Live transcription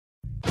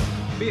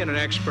Being an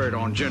expert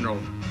on general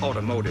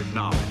automotive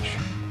knowledge,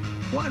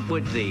 what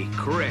would the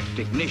correct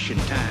ignition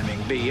timing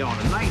be on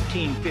a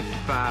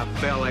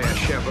 1955 Bel Air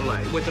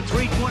Chevrolet with a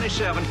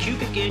 327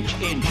 cubic inch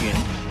engine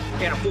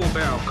and a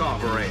 4-barrel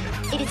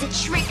carburetor? It is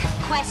a trick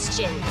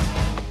question.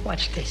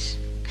 Watch this.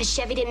 Because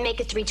Chevy didn't make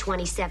a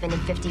 327 in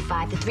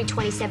 55. The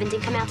 327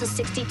 didn't come out till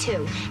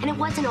 62. And it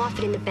wasn't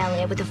offered in the Bel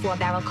Air with a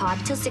 4-barrel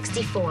carb till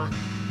 64.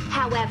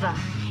 However,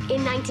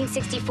 in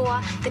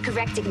 1964, the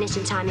correct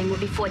ignition timing will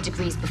be 4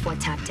 degrees before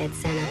top dead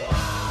center.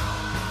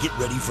 Get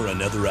ready for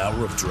another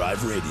hour of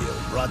Drive Radio,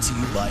 brought to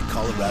you by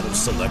Colorado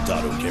Select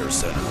Auto Care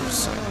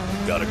Centers.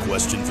 Got a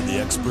question for the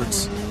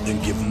experts?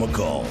 Then give them a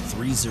call,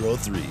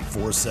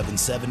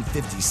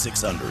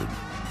 303-477-5600.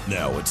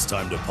 Now it's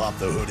time to pop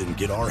the hood and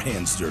get our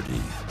hands dirty.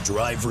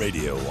 Drive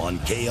Radio on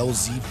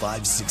KLZ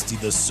 560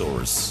 The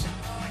Source.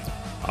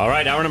 All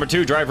right, hour number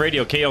 2, Drive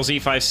Radio, KLZ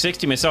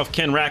 560. Myself,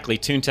 Ken Rackley,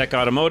 TuneTech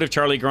Automotive,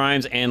 Charlie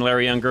Grimes, and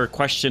Larry Unger.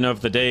 Question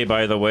of the day,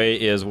 by the way,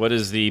 is what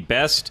is the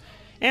best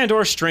and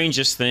or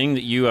strangest thing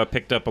that you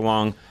picked up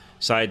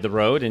alongside the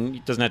road? And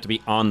it doesn't have to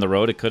be on the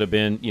road. It could have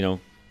been,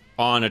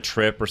 on a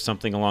trip or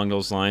something along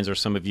those lines. Or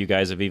some of you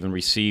guys have even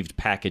received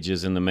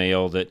packages in the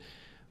mail that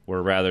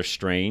were rather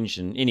strange.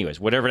 And anyways,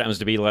 whatever it happens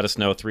to be, let us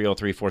know,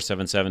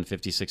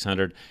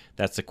 303-477-5600.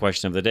 That's the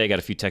question of the day. Got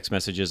a few text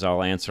messages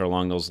I'll answer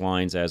along those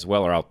lines as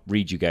well, or I'll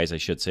read you guys, I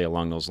should say,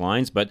 along those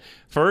lines. But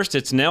first,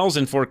 it's Nels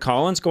in Fort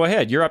Collins. Go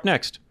ahead. You're up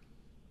next.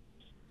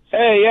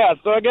 Hey, yeah,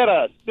 so I got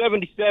a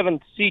 77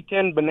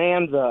 C10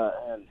 Bonanza,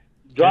 and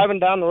driving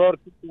down the road a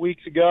couple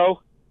weeks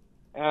ago,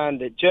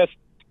 and it just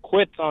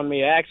quits on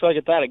me. It acts like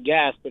it's out of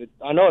gas, but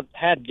I know it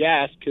had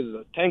gas because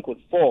the tank was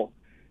full.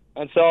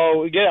 And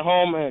so we get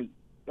home and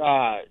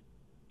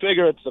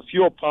figure it's the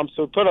fuel pump,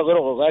 so we put a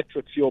little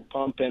electric fuel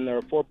pump in there,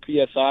 a 4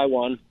 PSI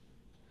one,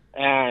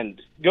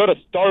 and go to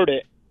start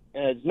it,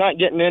 and it's not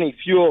getting any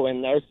fuel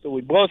in there, so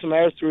we blow some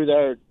air through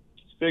there,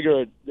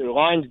 figure the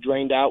line's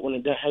drained out when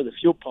it doesn't have the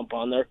fuel pump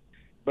on there.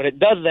 But it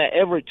does that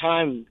every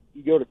time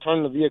you go to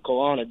turn the vehicle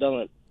on. It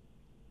doesn't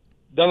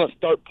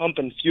start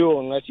pumping fuel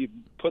unless you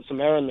put some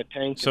air in the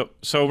tank. So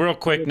real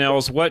quick,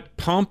 Nels, what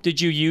pump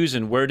did you use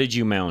and where did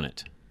you mount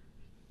it?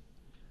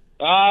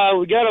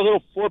 We got a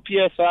little 4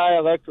 PSI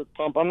electric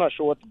pump. I'm not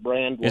sure what the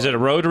brand was. Is it a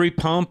rotary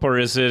pump or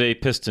is it a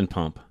piston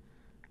pump?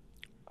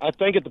 I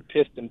think it's a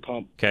piston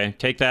pump. Okay,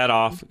 take that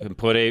off and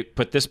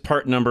put this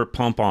part number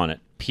pump on it.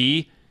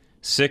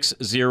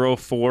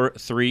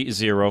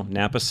 P60430.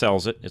 Napa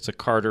sells it. It's a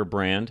Carter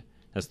brand.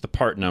 That's the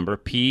part number.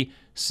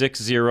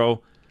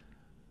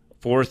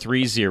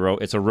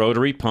 P60430. It's a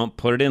rotary pump.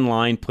 Put it in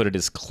line. Put it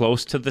as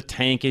close to the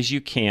tank as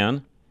you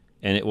can,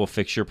 and it will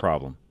fix your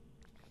problem.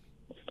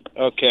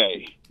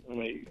 Okay. Let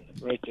me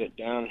write that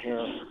down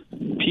here.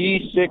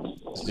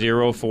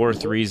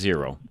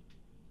 P60430.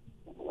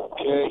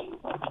 Okay.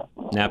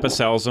 Napa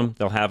sells them.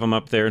 They'll have them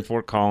up there in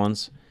Fort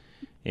Collins.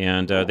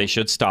 And they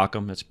should stock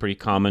them. It's a pretty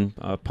common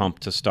pump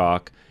to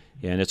stock.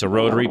 And it's a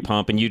rotary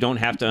pump, and you don't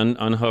have to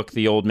unhook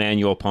the old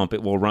manual pump.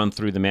 It will run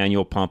through the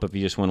manual pump if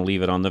you just want to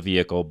leave it on the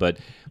vehicle. But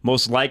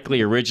most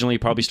likely, originally,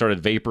 probably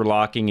started vapor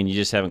locking, and you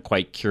just haven't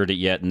quite cured it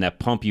yet. And that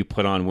pump you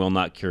put on will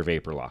not cure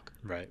vapor lock.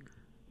 Right.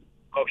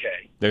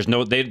 Okay. There's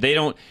no they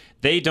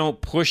don't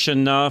push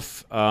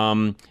enough,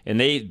 and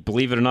they,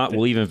 believe it or not,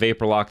 will even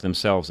vapor lock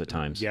themselves at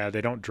times. Yeah,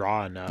 they don't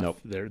draw enough. Nope.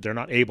 They're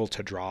not able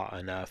to draw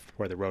enough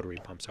where the rotary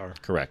pumps are.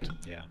 Correct.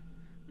 Yeah.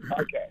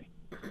 Okay.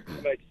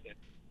 That makes sense.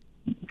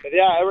 But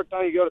yeah, every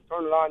time you go to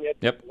turn it on, you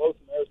have to blow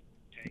some air.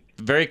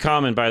 Very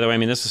common, by the way. I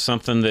mean, this is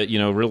something that,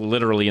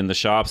 literally in the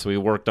shops, we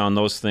worked on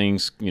those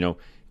things,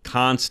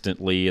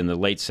 constantly in the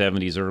late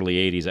 70s, early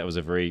 80s. That was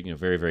a very,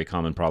 very, very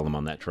common problem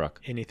on that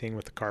truck. Anything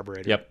with the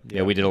carburetor. Yep.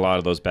 Yeah, we did a lot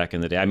of those back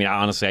in the day. I mean,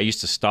 honestly, I used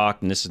to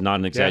stock, and this is not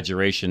an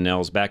exaggeration,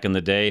 Nels. Back in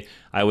the day,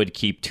 I would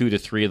keep 2 to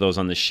 3 of those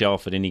on the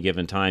shelf at any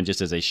given time,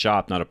 just as a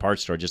shop, not a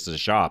parts store, just as a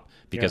shop,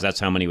 because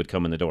that's how many would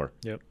come in the door.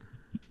 Yep.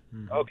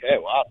 Mm-hmm. Okay,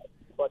 wow. That's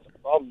quite a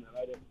problem.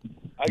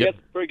 I guess it's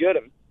pretty good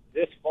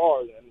this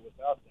far then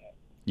without that.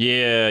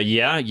 Yeah,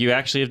 you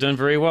actually have done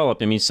very well.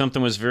 I mean,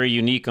 something was very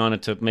unique on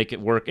it to make it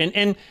work.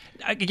 And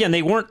again,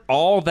 they weren't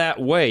all that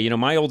way.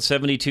 My old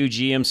 72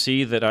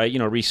 GMC that I,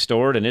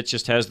 restored, and it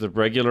just has the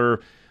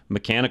regular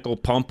mechanical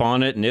pump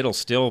on it, and it'll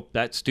still,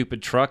 that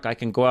stupid truck, I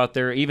can go out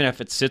there, even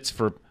if it sits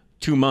for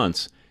 2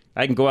 months,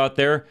 I can go out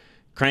there,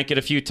 crank it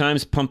a few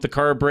times, pump the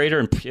carburetor,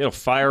 and it'll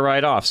fire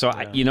right off. So,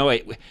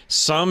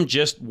 some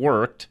just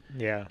worked.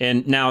 Yeah.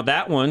 And now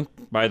that one,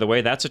 by the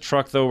way, that's a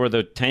truck, though, where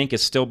the tank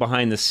is still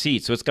behind the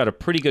seat. So it's got a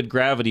pretty good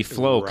gravity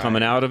flow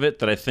coming out of it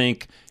that I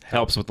think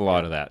helps with a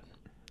lot of that.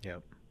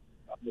 Yep.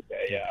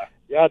 Okay, yeah.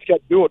 Yeah, it's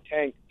got dual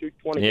tank,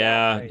 220.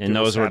 Yeah, and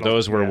those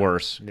were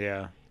worse.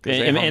 Yeah.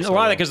 And a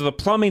lot of that because of the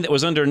plumbing that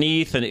was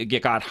underneath, and it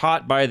got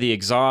hot by the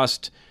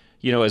exhaust,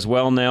 as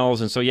well, Nels.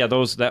 And so,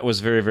 that was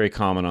very, very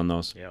common on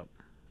those. Yep.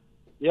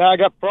 Yeah, I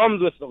got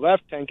problems with the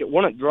left tank. It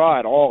wouldn't draw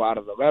at all out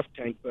of the left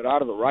tank, but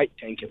out of the right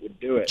tank it would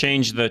do it.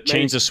 Change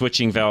the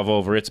switching valve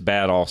over. It's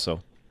bad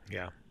also.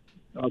 Yeah.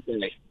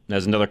 Okay.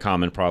 That's another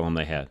common problem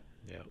they had.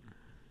 Yeah.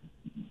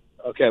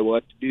 Okay, we'll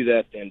have to do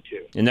that then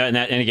too. And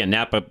again,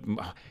 Napa.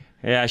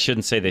 Yeah, I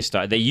shouldn't say they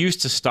stock. They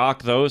used to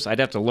stock those. I'd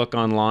have to look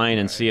online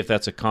and see if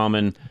that's a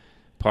common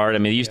part. I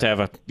mean, they used to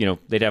have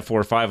they'd have 4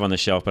 or 5 on the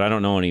shelf, but I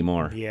don't know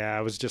anymore. Yeah,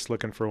 I was just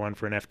looking for one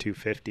for an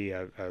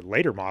F250, a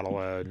later model,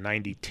 a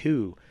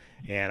 92,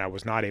 and I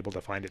was not able to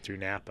find it through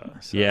Napa.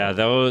 So, yeah,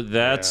 though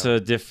that's a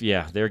diff.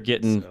 Yeah, they're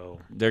getting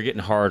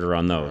harder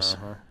on those.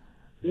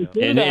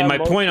 And my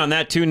point on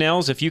that too,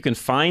 Nels, if you can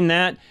find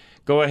that,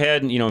 go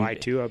ahead and buy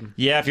 2 of them.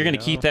 Yeah, if you're going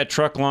to keep that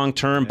truck long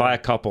term, buy a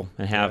couple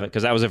and have it,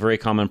 because that was a very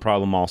common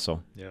problem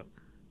also. Yep.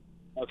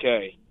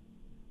 Okay.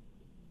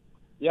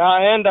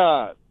 Yeah, and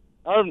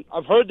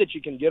I've heard that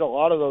you can get a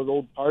lot of those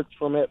old parts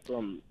from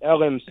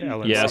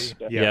LMC. Yes,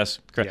 yes,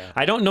 correct. Yeah.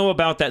 I don't know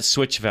about that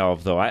switch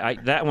valve though. I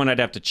that one I'd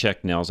have to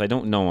check, Nels. I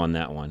don't know on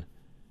that one.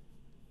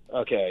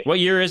 Okay. What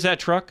year is that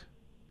truck?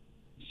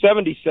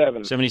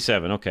 77.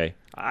 77. Okay.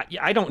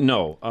 I don't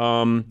know.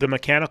 The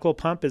mechanical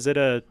pump, is it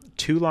a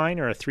 2-line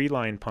or a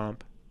 3-line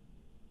pump?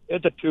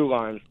 It's a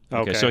 2-line.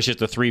 Okay, so it's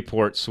just a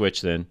 3-port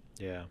switch then.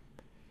 Yeah.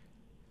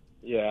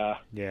 Yeah.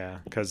 Yeah,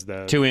 because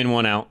the 2 in,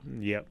 1 out.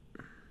 Yep.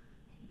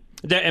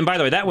 And by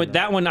the way,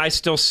 that one I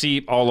still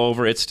see all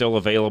over. It's still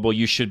available.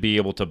 You should be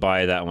able to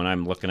buy that one.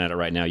 I'm looking at it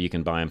right now. You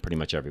can buy them pretty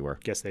much everywhere.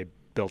 Guess they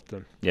built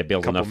them. Yeah,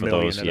 built enough of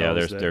those. Yeah,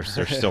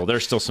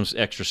 there's still some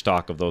extra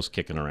stock of those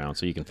kicking around,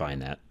 so you can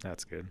find that.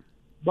 That's good.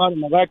 But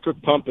an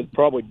electric pump is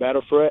probably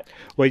better for it.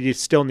 Well, you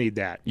still need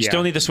that. You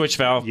still need the switch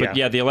valve, but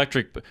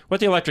what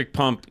the electric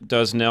pump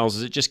does, Nels,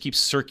 is it just keeps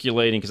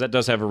circulating, because that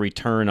does have a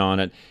return on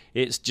it.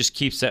 It just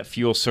keeps that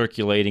fuel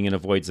circulating and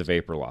avoids the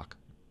vapor lock.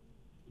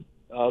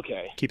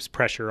 Okay. Keeps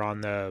pressure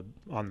on the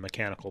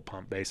mechanical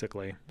pump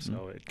basically,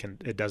 so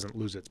it doesn't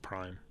lose its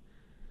prime.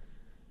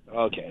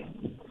 Okay.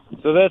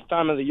 So this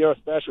time of the year,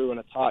 especially when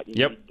it's hot,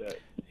 you need to...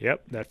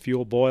 Yep, that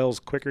fuel boils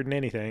quicker than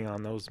anything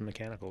on those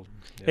mechanicals.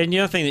 Yep. And the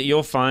other thing that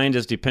you'll find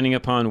is, depending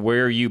upon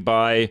where you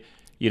buy,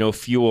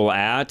 fuel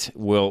at,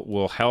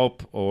 will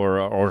help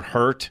or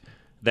hurt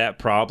that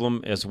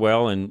problem as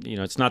well. And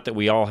it's not that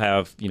we all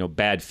have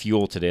bad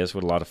fuel today. That's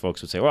what a lot of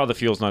folks would say. Well, the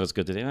fuel's not as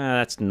good today.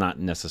 That's not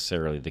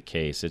necessarily the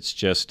case. It's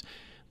just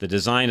the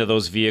design of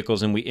those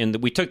vehicles, and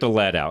we took the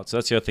lead out. So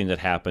that's the other thing that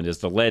happened, is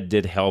the lead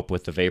did help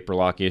with the vapor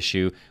lock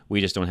issue.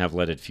 We just don't have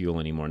leaded fuel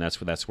anymore, and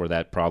that's where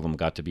that problem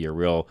got to be a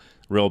real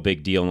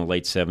big deal in the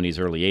late 70s,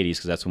 early 80s,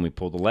 because that's when we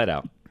pulled the lead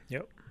out.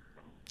 Yep.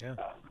 Yeah.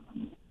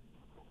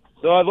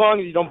 So as long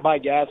as you don't buy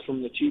gas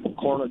from the cheap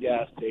corner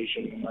gas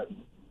station,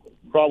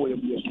 probably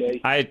will be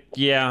okay. I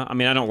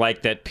don't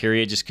like that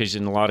period, just because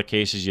in a lot of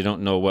cases you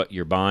don't know what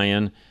you're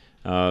buying.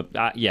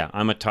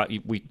 I'm a top.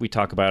 We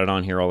talk about it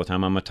on here all the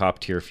time. I'm a top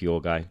tier fuel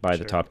guy. Buy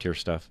the top tier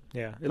stuff.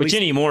 Yeah, which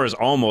anymore is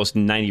almost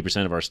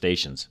 90% of our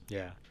stations.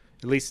 Yeah,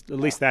 at least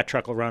that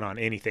truck will run on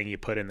anything you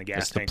put in the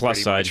gas tank. The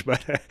plus side,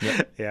 much,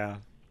 but yeah.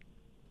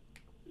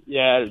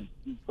 Yeah,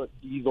 you put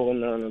diesel in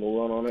there and it'll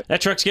run on it.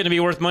 That truck's going to be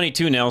worth money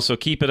too, Nell. So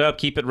keep it up,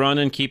 keep it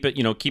running, keep it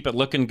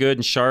looking good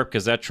and sharp,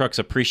 because that truck's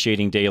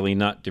appreciating daily,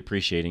 not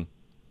depreciating.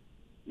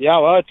 Yeah,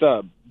 well, it's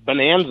a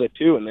Bonanza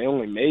too, and they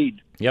only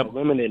made a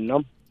limited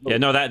number. Yeah,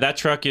 no, that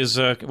truck is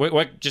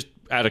what? Just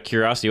out of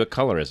curiosity, what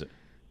color is it?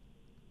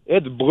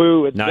 It's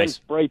blue. It's nice. been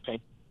spray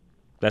paint.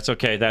 That's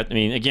okay.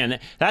 Again,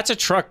 that's a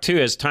truck too.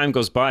 As time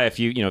goes by, if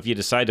you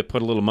decide to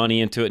put a little money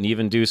into it and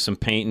even do some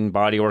paint and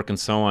body work and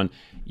so on,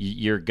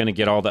 you're going to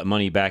get all that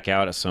money back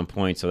out at some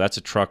point. So that's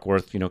a truck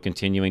worth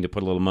continuing to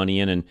put a little money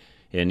in, and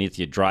if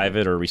you drive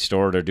it or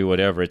restore it or do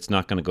whatever, it's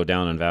not going to go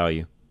down in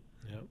value.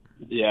 Yep.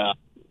 Yeah.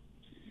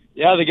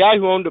 Yeah, the guy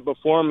who owned it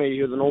before me,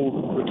 he was an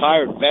old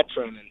retired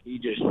veteran,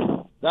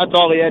 and that's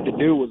all he had to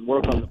do was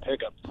work on the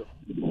pickup.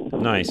 So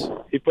nice.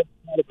 He put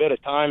quite a bit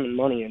of time and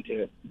money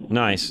into it.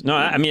 Nice. No,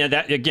 I mean,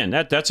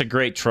 that's a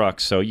great truck.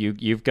 So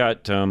you've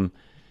got no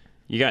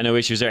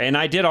issues there. And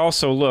I did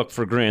also look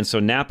for Grin. So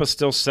Napa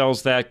still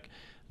sells that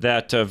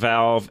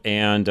valve,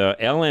 and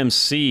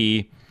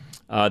LMC,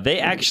 they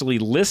actually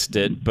list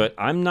it, but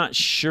I'm not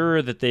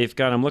sure that they've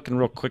got. I'm looking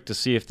real quick to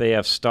see if they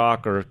have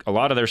stock, or a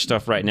lot of their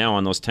stuff right now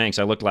on those tanks.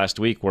 I looked last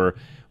week were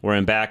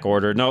in back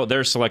order. No,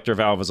 their selector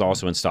valve is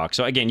also in stock.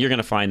 So again, you're going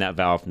to find that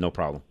valve, no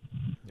problem.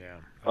 Yeah.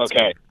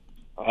 Okay.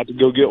 I'll have to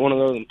go get one of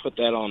those and put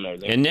that on there.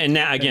 And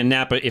again,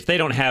 Napa, if they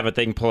don't have it,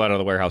 they can pull it out of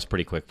the warehouse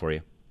pretty quick for you.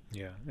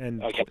 Yeah,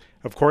 and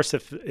of course,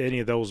 if any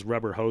of those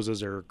rubber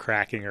hoses are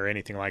cracking or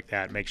anything like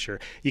that, make sure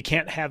you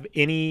can't have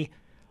any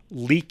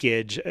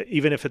leakage.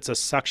 Even if it's a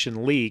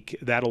suction leak,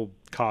 that'll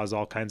cause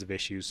all kinds of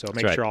issues. So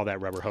make sure all that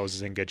rubber hose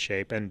is in good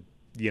shape, and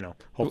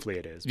hopefully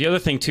it is. The other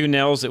thing too,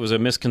 Nels, it was a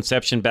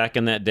misconception back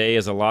in that day,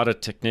 is a lot of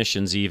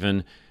technicians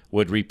even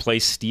would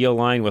replace steel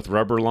line with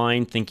rubber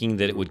line, thinking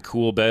that it would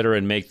cool better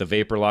and make the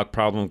vapor lock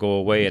problem go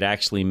away. It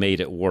actually made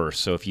it worse.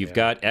 So if you've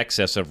got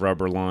excess of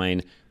rubber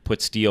line,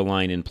 put steel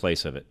line in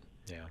place of it.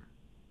 Yeah.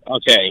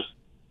 Okay.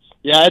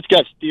 Yeah, it's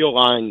got steel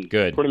line.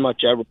 Good. Pretty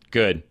much every.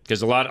 Good,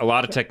 because a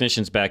lot of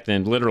technicians back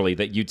then, literally,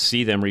 that you'd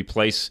see them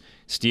replace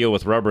steel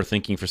with rubber,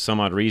 thinking for some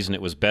odd reason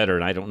it was better,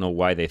 and I don't know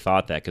why they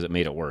thought that, because it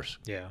made it worse.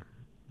 Yeah.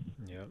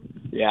 Yep.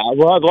 Yeah,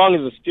 well, as long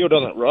as the steel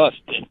doesn't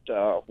rust,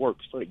 it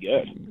works pretty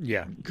good.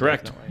 Yeah,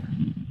 correct. Definitely.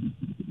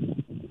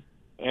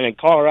 And in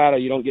Colorado,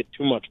 you don't get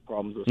too much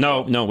problems with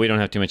No, stuff. no, we don't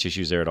have too much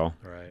issues there at all.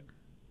 Right.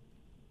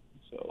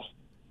 So.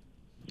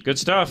 Good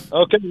stuff.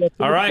 Okay.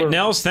 All right,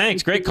 Nels,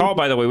 thanks. Great call,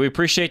 by the way. We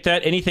appreciate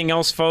that. Anything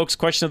else, folks?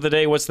 Question of the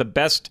day, what's the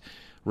best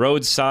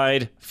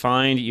roadside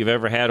find you've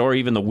ever had, or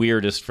even the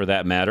weirdest for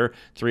that matter?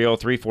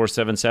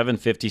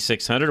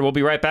 303-477-5600. We'll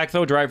be right back,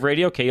 though. Drive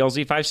Radio,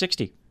 KLZ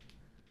 560.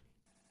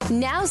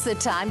 Now's the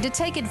time to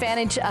take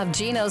advantage of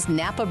Gino's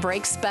Napa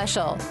Break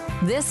Special.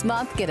 This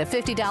month, get a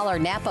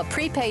 $50 Napa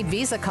prepaid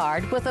Visa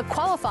card with a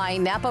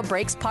qualifying Napa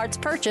Brakes parts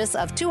purchase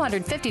of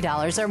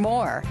 $250 or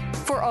more.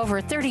 For over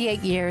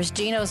 38 years,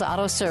 Gino's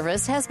Auto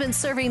Service has been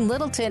serving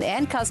Littleton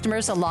and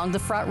customers along the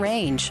Front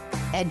Range.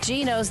 At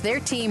Gino's,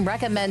 their team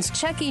recommends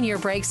checking your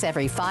brakes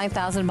every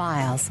 5,000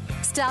 miles.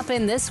 Stop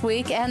in this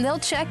week and they'll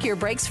check your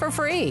brakes for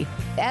free.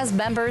 As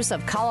members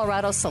of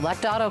Colorado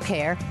Select Auto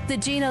Care, the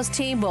Gino's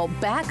team will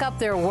back up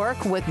their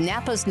work with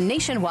Napa's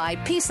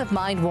nationwide peace of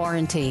mind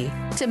warranty.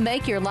 To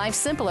make your life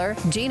simpler,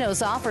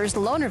 Gino's offers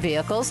loaner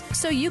vehicles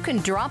so you can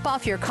drop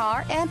off your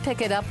car and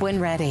pick it up when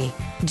ready.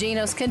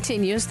 Gino's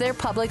continues their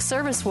public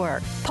service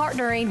work,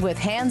 partnering with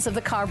Hands of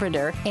the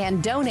Carpenter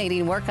and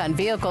donating work on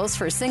vehicles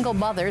for single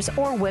mothers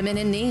or women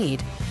in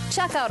need.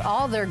 Check out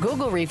all their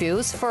Google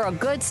reviews for a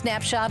good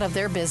snapshot of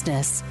their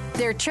business.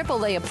 They're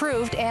AAA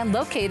approved and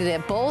located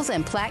at Bowles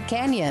and Platte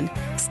Canyon.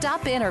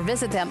 Stop in or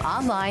visit them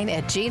online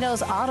at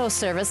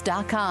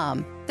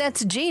genosautoservice.com.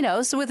 That's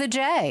Genos with a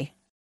J.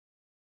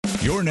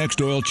 Your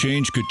next oil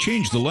change could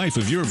change the life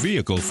of your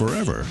vehicle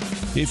forever.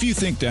 If you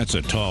think that's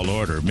a tall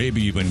order,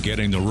 maybe you've been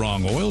getting the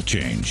wrong oil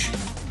change.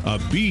 A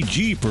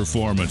BG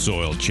Performance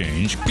oil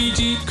change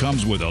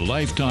comes with a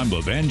lifetime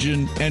of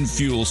engine and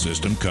fuel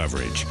system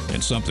coverage.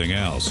 And something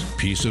else,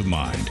 peace of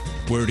mind.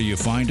 Where do you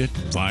find it?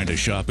 Find a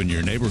shop in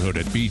your neighborhood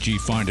at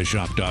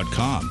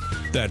bgfindashop.com.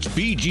 That's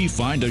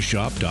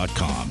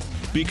bgfindashop.com.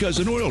 Because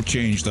an oil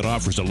change that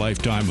offers a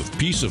lifetime of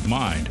peace of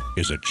mind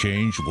is a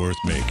change worth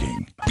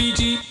making.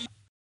 BG.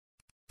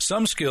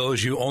 Some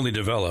skills you only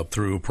develop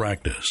through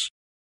practice.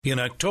 In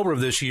October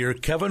of this year,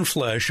 Kevin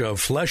Flesh of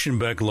Flesh &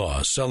 Beck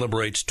Law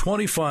celebrates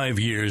 25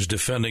 years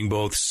defending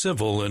both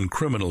civil and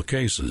criminal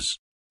cases.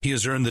 He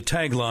has earned the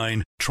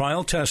tagline,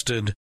 trial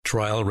tested,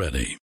 trial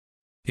ready.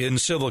 In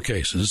civil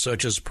cases,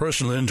 such as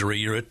personal injury,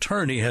 your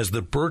attorney has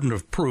the burden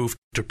of proof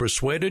to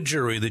persuade a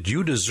jury that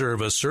you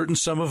deserve a certain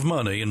sum of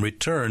money in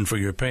return for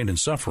your pain and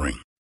suffering.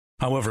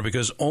 However,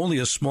 because only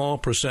a small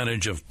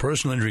percentage of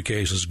personal injury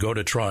cases go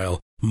to trial,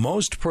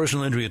 most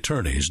personal injury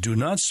attorneys do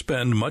not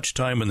spend much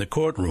time in the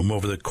courtroom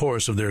over the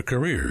course of their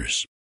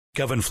careers.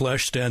 Kevin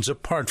Flesh stands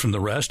apart from the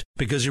rest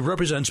because he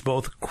represents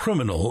both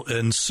criminal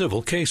and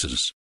civil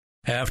cases.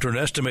 After an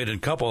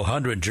estimated couple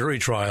hundred jury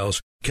trials,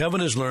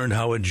 Kevin has learned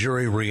how a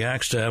jury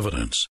reacts to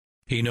evidence.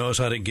 He knows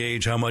how to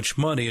gauge how much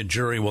money a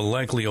jury will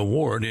likely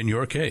award in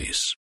your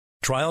case.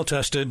 Trial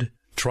tested,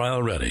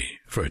 trial ready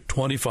for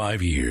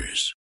 25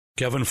 years.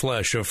 Kevin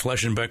Flesh of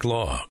Flesh & Beck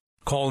Law.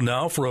 Call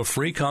now for a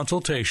free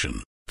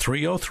consultation.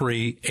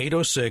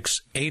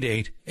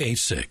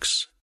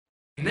 303-806-8886.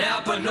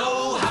 Napa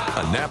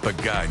know-how. A Napa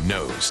guy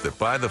knows that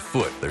by the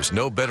foot, there's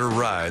no better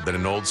ride than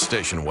an old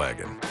station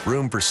wagon.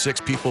 Room for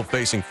 6 people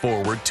facing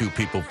forward, 2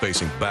 people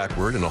facing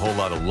backward, and a whole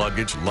lot of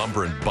luggage,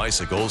 lumber, and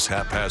bicycles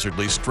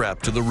haphazardly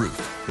strapped to the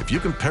roof. If you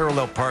can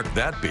parallel park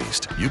that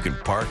beast, you can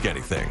park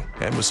anything.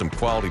 And with some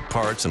quality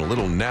parts and a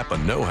little Napa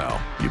know-how,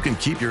 you can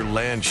keep your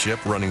land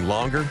ship running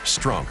longer,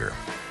 stronger.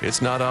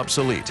 It's not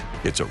obsolete.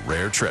 It's a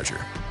rare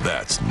treasure.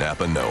 That's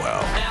Napa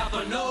know-how.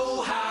 Napa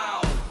know-how.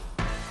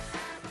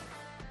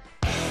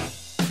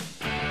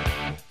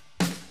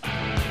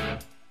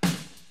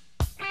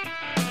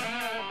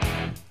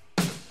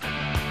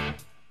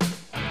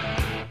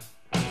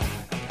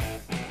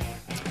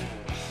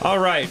 All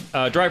right,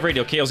 Drive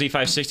Radio, KLZ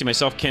 560,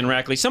 myself, Ken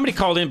Rackley. Somebody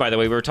called in, by the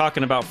way. We were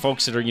talking about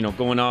folks that are,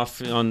 going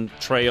off on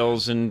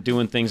trails and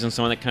doing things and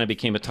so on. That kind of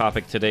became a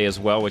topic today as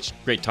well, which,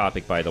 great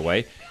topic, by the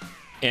way.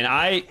 And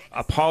I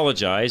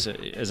apologize,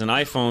 as an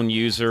iPhone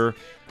user,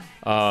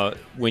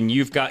 when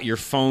you've got your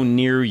phone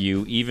near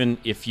you, even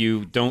if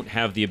you don't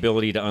have the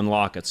ability to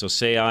unlock it. So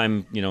say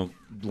I'm,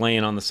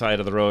 laying on the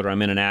side of the road or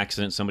I'm in an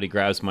accident, somebody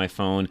grabs my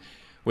phone.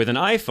 With an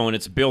iPhone,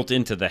 it's built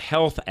into the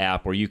Health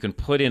app where you can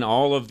put in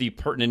all of the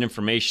pertinent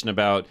information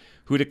about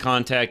who to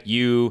contact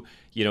you,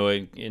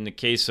 in the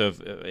case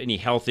of any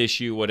health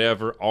issue,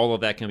 whatever, all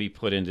of that can be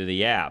put into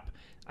the app.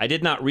 I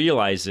did not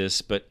realize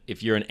this, but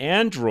if you're an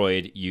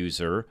Android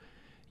user,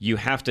 you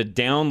have to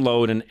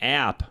download an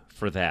app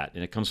for that,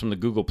 and it comes from the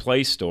Google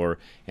Play Store,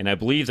 and I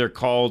believe they're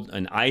called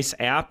an ICE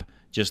app.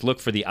 Just look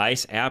for the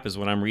ICE app is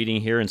what I'm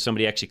reading here, and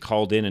somebody actually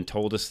called in and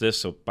told us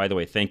this. So, by the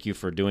way, thank you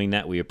for doing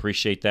that. We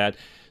appreciate that.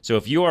 So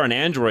if you are an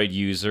Android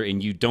user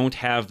and you don't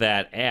have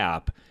that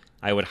app,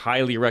 I would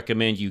highly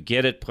recommend you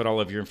get it, put all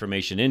of your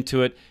information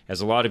into it.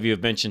 As a lot of you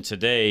have mentioned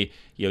today,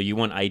 you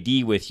want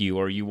ID with you,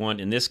 or you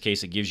want, in this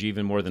case, it gives you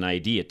even more than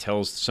ID. It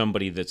tells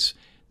somebody that's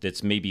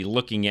that's maybe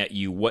looking at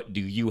you, what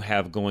do you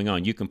have going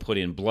on? You can put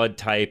in blood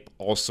type,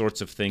 all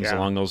sorts of things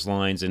along those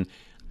lines, and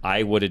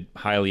I would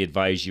highly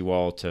advise you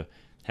all to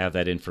have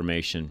that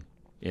information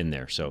in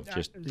there. So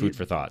just food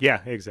for thought. Yeah,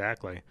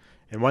 exactly.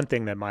 And one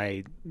thing that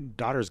my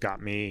daughter's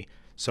got me,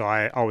 so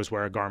I always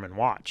wear a Garmin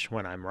watch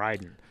when I'm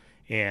riding.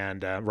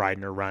 And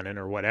riding or running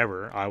or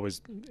whatever,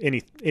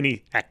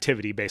 any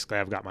activity basically,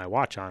 I've got my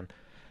watch on,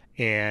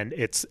 and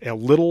it's a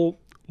little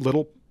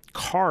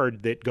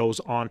card that goes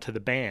onto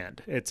the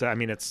band. It's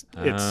stainless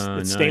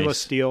nice.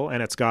 steel,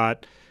 and it's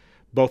got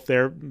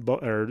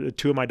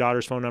two of my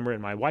daughter's phone number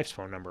and my wife's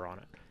phone number on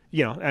it.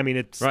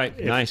 It's right.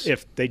 Nice.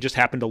 If they just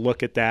happen to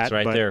look at that, it's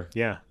right there.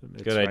 Yeah,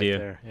 it's good right idea.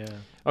 There. Yeah.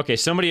 Okay,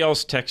 somebody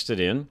else texted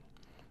in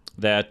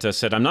that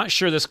said, I'm not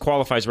sure this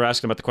qualifies. We're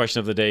asking about the question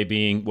of the day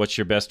being, what's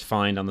your best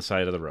find on the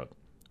side of the road?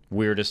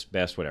 Weirdest,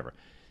 best, whatever.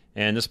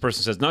 And this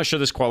person says, not sure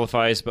this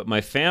qualifies, but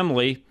my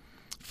family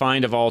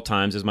find of all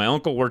times is my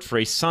uncle worked for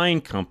a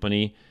sign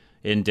company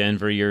in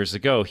Denver years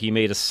ago. He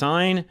made a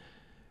sign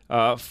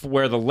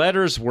where the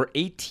letters were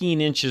 18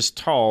 inches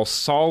tall,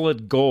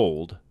 solid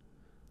gold,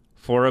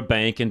 for a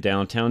bank in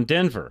downtown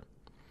Denver.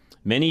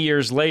 Many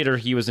years later,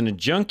 he was in a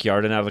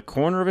junkyard, and out of the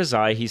corner of his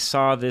eye, he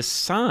saw this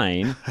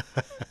sign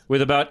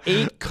with about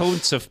 8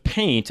 coats of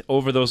paint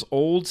over those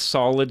old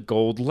solid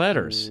gold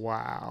letters.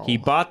 Wow. He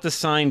bought the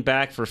sign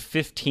back for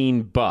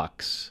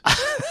 $15.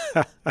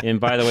 And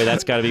by the way,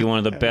 that's got to be one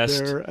of the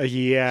best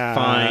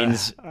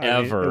finds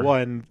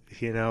ever.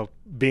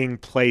 Being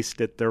placed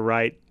at the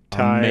right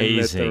time.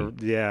 Amazing.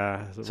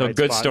 So right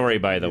good spot. story,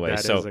 by the way.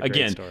 So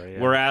again, story,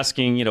 we're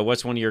asking,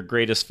 what's one of your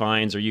greatest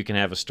finds, or you can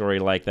have a story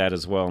like that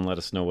as well and let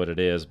us know what it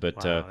is. But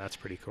wow, that's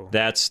pretty cool.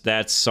 That's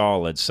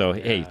solid. So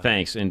hey,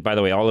 thanks. And by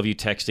the way, all of you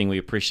texting, we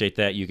appreciate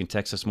that. You can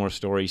text us more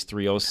stories,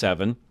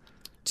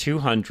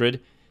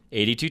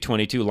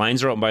 307-200-8222.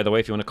 Lines are open, by the way,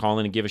 if you want to call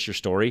in and give us your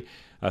story.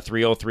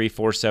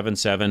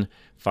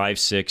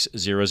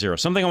 303-477-5600.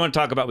 Something I want to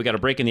talk about, we got a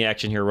break in the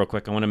action here real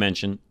quick, I want to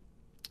mention,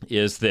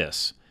 is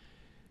this.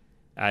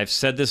 I've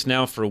said this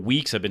now for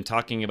weeks. I've been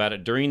talking about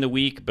it during the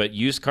week, but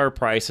used car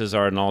prices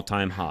are at an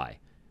all-time high.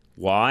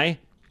 Why?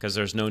 Because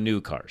there's no new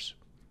cars.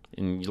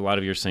 And a lot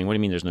of you are saying, what do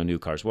you mean there's no new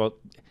cars? Well,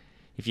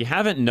 if you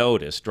haven't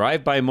noticed,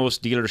 drive by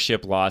most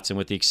dealership lots, and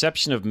with the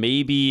exception of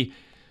maybe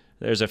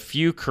there's a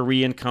few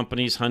Korean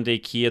companies,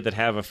 Hyundai, Kia, that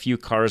have a few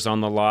cars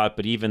on the lot,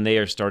 but even they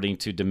are starting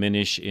to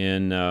diminish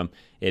in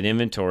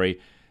inventory.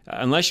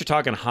 Unless you're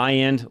talking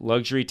high-end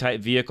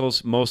luxury-type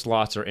vehicles, most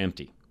lots are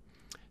empty.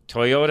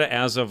 Toyota,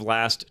 as of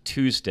last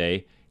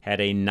Tuesday, had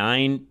a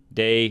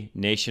 9-day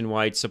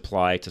nationwide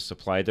supply to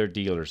supply their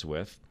dealers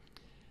with.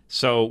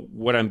 So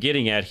what I'm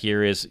getting at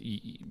here is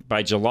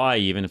by July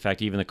even, in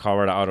fact, even the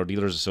Colorado Auto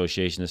Dealers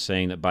Association is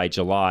saying that by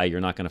July, you're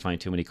not going to find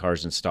too many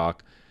cars in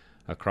stock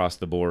across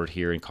the board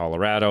here in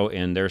Colorado,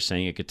 and they're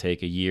saying it could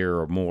take a year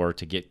or more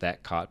to get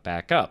that caught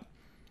back up.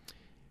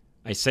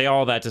 I say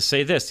all that to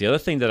say this. The other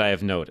thing that I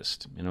have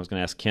noticed, and I was going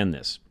to ask Ken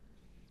this,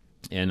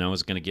 and I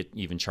was going to get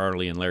even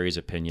Charlie and Larry's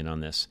opinion on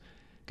this,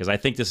 because I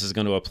think this is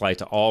going to apply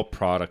to all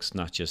products,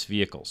 not just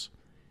vehicles.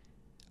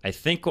 I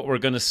think what we're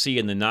going to see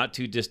in the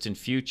not-too-distant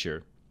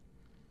future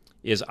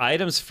is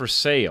items for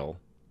sale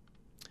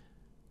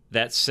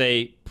that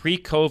say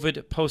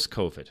pre-COVID,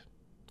 post-COVID.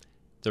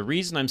 The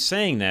reason I'm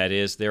saying that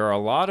is there are a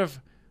lot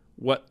of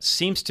what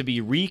seems to be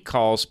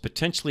recalls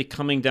potentially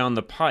coming down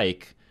the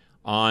pike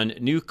on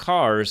new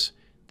cars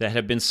that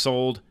have been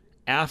sold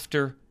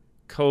after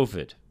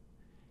COVID.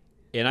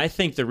 And I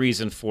think the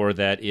reason for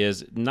that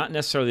is not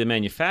necessarily the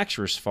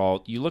manufacturer's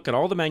fault. You look at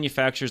all the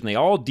manufacturers, and they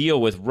all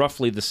deal with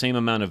roughly the same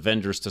amount of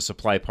vendors to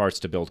supply parts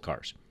to build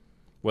cars.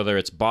 Whether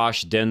it's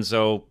Bosch,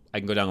 Denso, I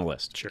can go down the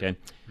list. Sure. Okay,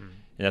 and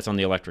that's on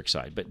the electric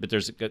side. But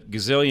there's a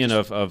gazillion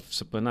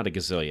well, not a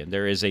gazillion.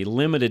 There is a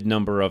limited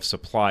number of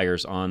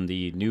suppliers on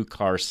the new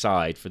car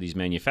side for these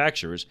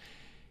manufacturers.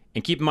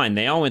 And keep in mind,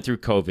 they all went through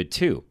COVID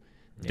too.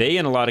 They,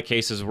 in a lot of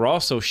cases, were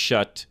also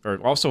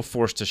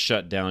forced to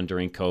shut down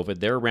during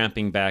COVID. They're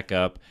ramping back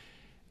up.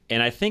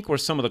 And I think where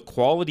some of the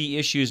quality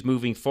issues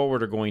moving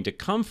forward are going to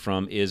come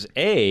from is,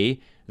 A,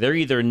 they're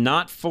either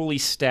not fully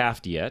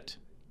staffed yet,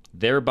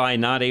 thereby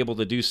not able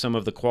to do some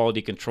of the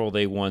quality control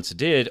they once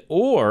did,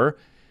 or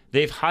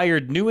they've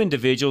hired new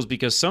individuals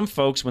because some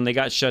folks, when they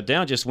got shut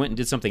down, just went and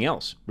did something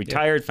else.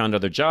 Retired, found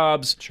other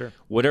jobs,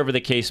 whatever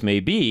the case may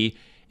be.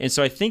 And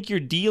so I think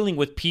you're dealing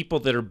with people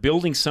that are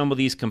building some of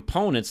these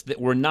components that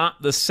were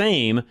not the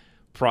same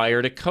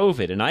prior to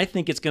COVID. And I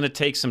think it's going to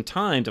take some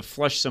time to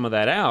flush some of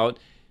that out,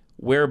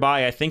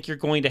 whereby I think you're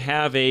going to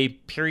have a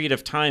period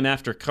of time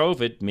after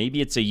COVID, maybe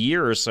it's a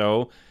year or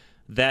so,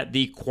 that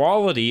the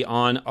quality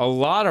on a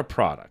lot of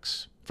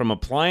products, from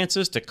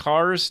appliances to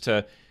cars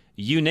to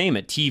you name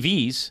it,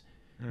 TVs,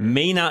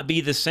 may not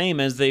be the same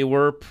as they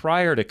were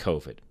prior to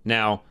COVID.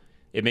 Now,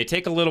 it may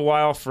take a little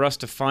while for us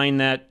to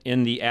find that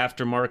in the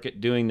aftermarket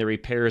doing the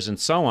repairs and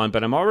so on,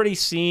 but I'm already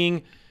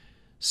seeing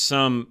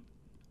some,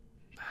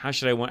 how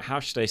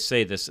should I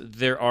say this?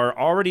 There are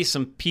already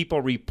some people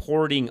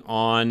reporting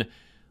on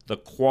the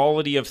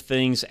quality of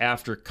things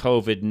after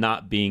COVID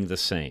not being the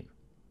same.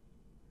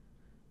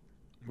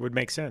 Would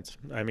make sense.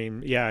 I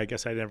mean, yeah, I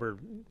guess I never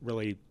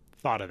really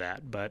thought of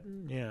that, but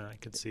yeah, I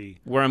could see.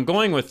 Where I'm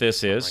going with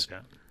this is,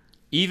 like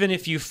even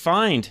if you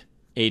find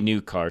a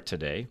new car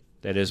today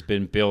that has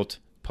been built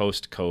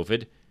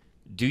post-COVID,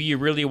 do you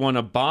really want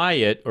to buy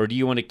it, or do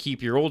you want to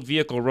keep your old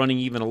vehicle running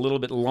even a little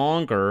bit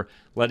longer,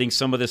 letting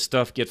some of this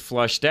stuff get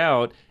flushed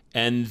out,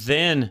 and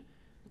then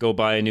go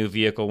buy a new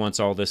vehicle once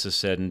all this is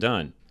said and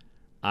done?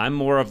 I'm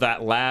more of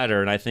that latter,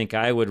 and I think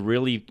I would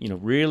really,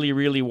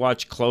 really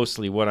watch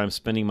closely what I'm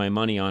spending my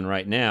money on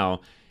right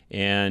now,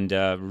 and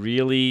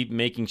really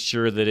making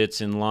sure that it's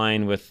in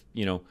line with,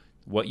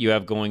 what you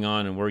have going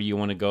on and where you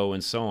want to go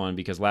and so on,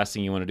 because last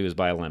thing you want to do is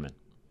buy a lemon.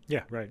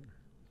 Yeah, right.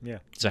 Yeah.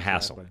 It's a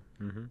hassle.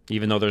 Exactly. Mm-hmm.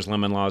 Even though there's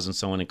lemon laws and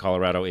so on in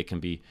Colorado, it can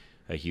be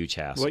a huge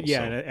hassle. Well,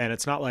 yeah, and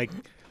it's not like,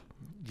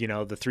 the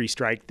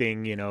 3-strike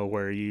thing,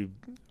 where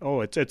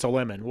it's a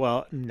lemon.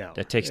 Well, no.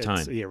 That takes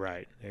time. Yeah,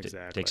 right.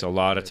 Exactly. It takes a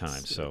lot of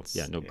time. So,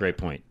 great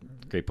point.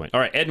 Great point. All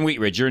right, Ed in Wheat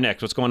Ridge, you're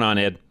next. What's going on,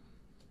 Ed?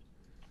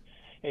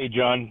 Hey,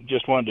 John,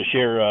 just wanted to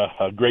share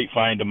a great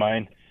find of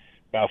mine.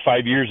 About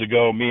 5 years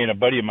ago, me and a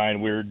buddy of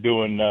mine, we were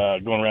going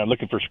around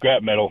looking for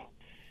scrap metal,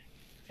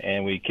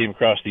 and we came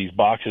across these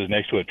boxes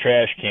next to a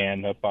trash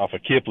can up off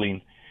of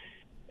Kipling,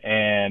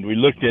 and we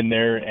looked in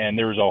there, and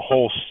there was a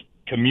whole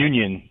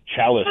communion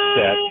chalice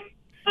set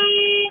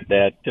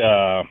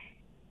that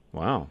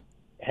wow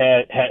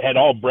had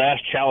all brass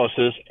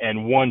chalices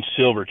and one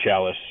silver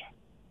chalice.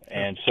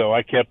 And so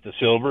I kept the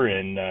silver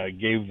and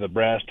gave the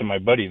brass to my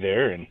buddy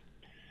there, and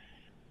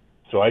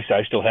so I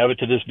still have it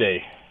to this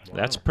day. Wow.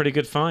 That's a pretty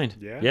good find.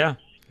 Yeah.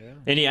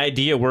 Any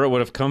idea where it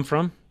would have come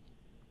from?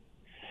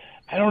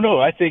 I don't know.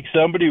 I think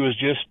somebody was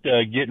just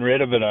getting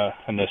rid of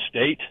an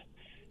estate,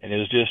 and it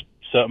was just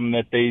something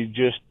that they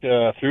just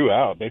threw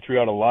out. They threw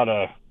out a lot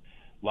of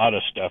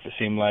stuff. It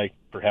seemed like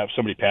perhaps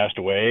somebody passed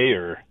away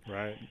or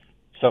right,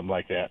 something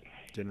like that.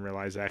 Didn't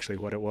realize actually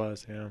what it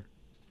was. Yeah,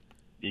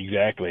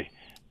 exactly.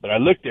 But I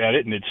looked at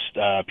it, and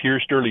it's pure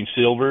sterling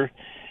silver,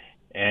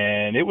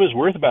 and it was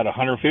worth about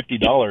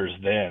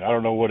 $150 then. I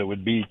don't know what it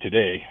would be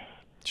today.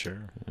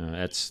 Sure.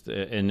 That's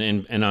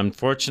and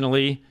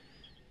unfortunately,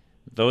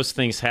 those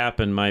things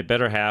happen. My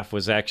better half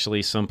was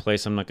actually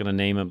someplace. I'm not going to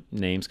name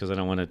names because I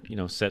don't want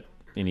to set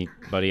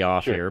anybody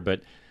off Sure. here,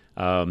 but.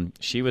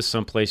 She was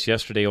someplace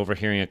yesterday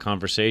overhearing a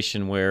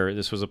conversation where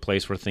this was a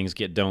place where things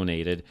get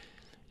donated,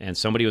 and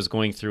somebody was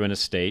going through an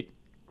estate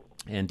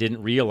and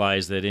didn't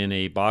realize that in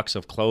a box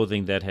of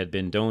clothing that had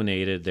been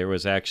donated, there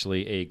was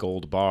actually a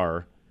gold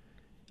bar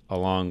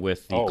along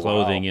with the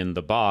clothing in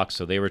the box.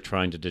 So they were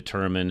trying to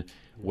determine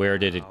where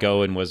did it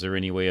go and was there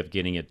any way of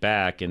getting it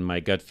back. And my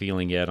gut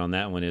feeling yet on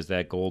that one is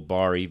that gold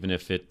bar, even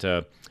if it,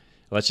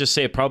 let's just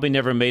say it probably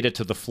never made it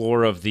to the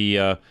floor of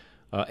the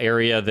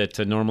area that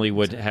normally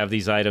would have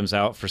these items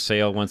out for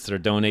sale once they're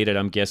donated.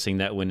 I'm guessing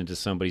that went into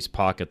somebody's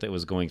pocket that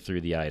was going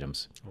through the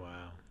items. Wow.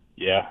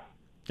 Yeah.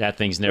 That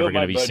thing's never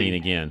going to be seen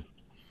again.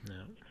 No.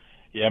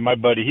 Yeah, my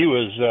buddy, he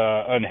was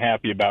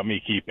unhappy about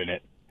me keeping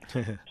it.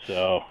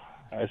 So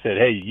I said,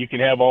 hey, you can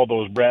have all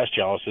those brass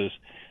chalices.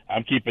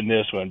 I'm keeping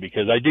this one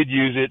because I did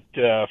use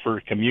it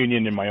for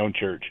communion in my own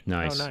church.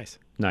 Nice. Oh, nice.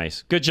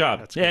 Nice. Good job.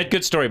 That's Yeah, great.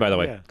 good story, by the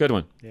way. Yeah. Good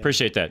one. Yeah.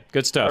 Appreciate that.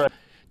 Good stuff. All right.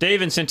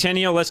 Dave in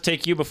Centennial, let's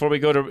take you before we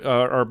go to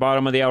our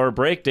bottom of the hour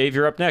break. Dave,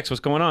 you're up next. What's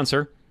going on,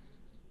 sir?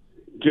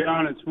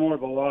 John, it's more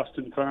of a lost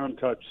and found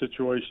type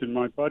situation.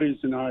 My buddies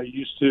and I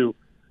used to,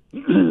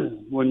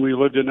 when we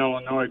lived in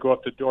Illinois, go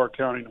up to Door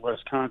County in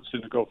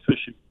Wisconsin to go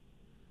fishing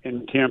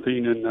and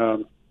camping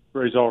and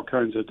raise all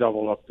kinds of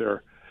devil up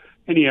there.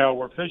 Anyhow,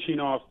 we're fishing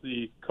off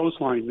the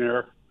coastline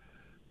there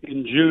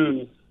in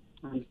June.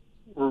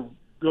 We're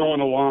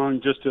going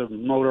along, just a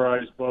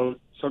motorized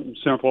boat, something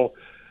simple.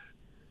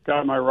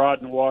 Got my rod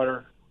in the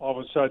water. All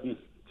of a sudden,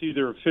 it's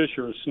either a fish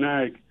or a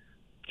snag,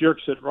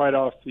 jerks it right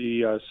off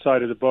the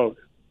side of the boat.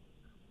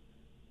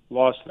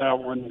 Lost that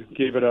one,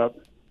 gave it up.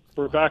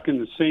 We're back in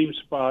the same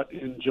spot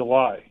in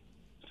July,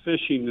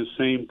 fishing the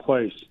same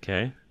place.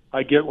 Okay.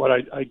 I get what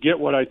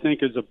I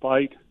think is a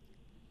bite.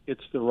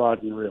 It's the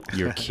rod and reel.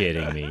 You're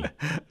kidding me.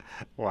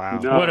 Wow.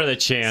 No. What are the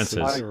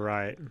chances?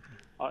 Right.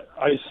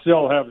 I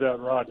still have that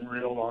rod and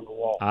reel on the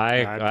wall.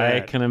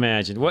 I can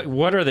imagine.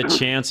 What are the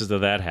chances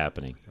of that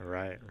happening?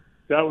 Right.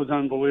 That was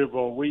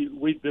unbelievable.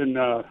 We'd been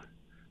out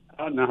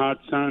in the hot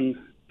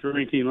sun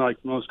drinking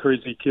like most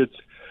crazy kids,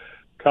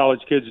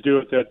 college kids do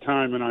at that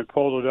time, and I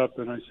pulled it up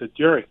and I said,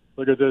 Jerry,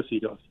 look at this. He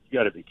goes, you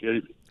got to be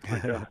kidding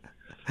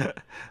me.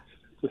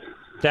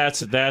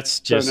 That's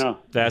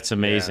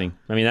amazing.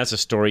 Yeah. I mean, that's a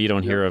story you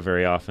don't hear of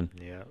very often.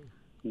 Yeah.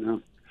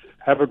 No.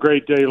 Have a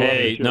great day.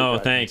 Hey, no,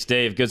 thanks,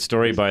 Dave. Good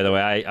story, by the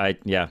way.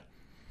 Yeah.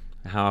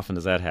 How often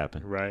does that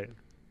happen? Right.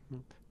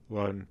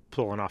 Well, and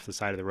pulling off the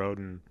side of the road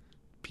and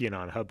peeing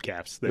on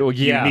hubcaps that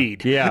you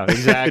need. Yeah,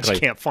 exactly. That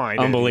you can't find.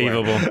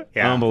 Unbelievable.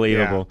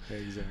 Unbelievable. Yeah,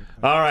 exactly.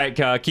 All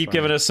right, keep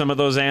giving us some of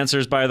those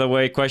answers. By the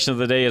way, question of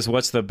the day is,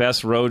 what's the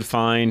best road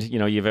find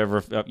you've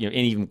ever, and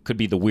even could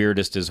be the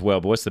weirdest as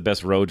well, but what's the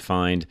best road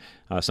find,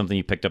 something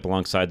you picked up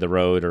alongside the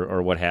road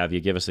or what have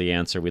you? Give us the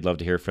answer. We'd love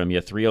to hear from you.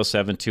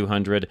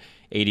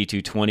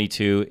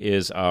 307-200-8222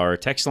 is our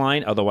text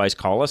line. Otherwise,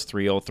 call us,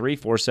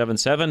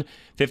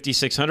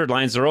 303-477-5600.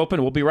 Lines are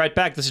open. We'll be right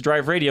back. This is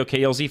Drive Radio,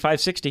 KLZ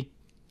 560.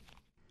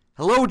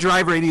 Hello,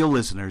 Drive Radio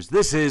listeners.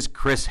 This is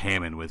Chris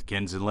Hammond with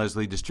Kins and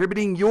Leslie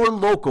Distributing, your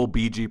local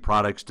BG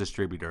Products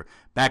distributor.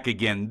 Back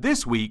again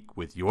this week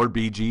with your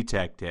BG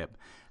Tech Tip.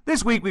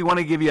 This week, we want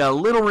to give you a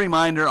little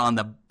reminder on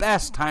the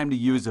best time to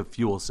use a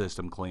fuel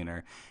system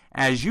cleaner.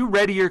 As you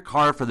ready your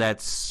car for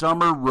that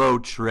summer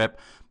road trip,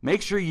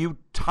 make sure you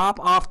top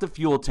off the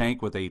fuel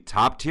tank with a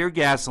top-tier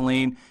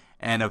gasoline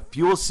and a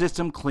fuel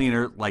system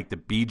cleaner like the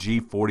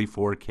BG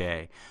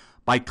 44K.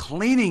 By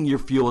cleaning your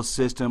fuel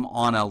system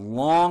on a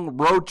long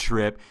road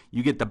trip,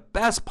 you get the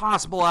best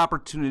possible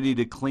opportunity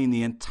to clean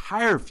the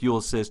entire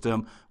fuel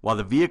system while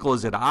the vehicle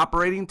is at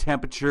operating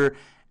temperature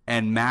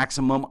and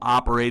maximum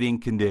operating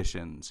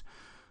conditions.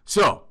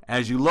 So,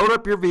 as you load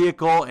up your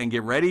vehicle and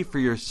get ready for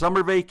your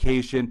summer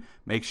vacation,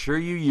 make sure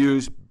you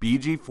use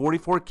BG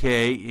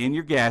 44K in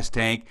your gas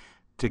tank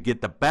to get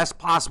the best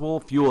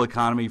possible fuel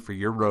economy for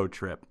your road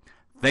trip.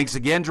 Thanks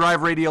again,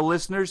 Drive Radio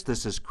listeners.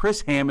 This is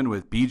Chris Hammond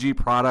with BG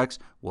Products.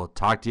 We'll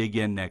talk to you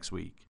again next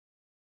week.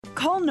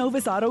 Call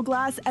Novus Auto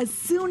Glass as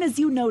soon as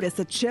you notice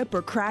a chip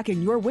or crack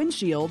in your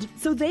windshield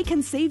so they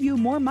can save you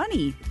more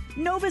money.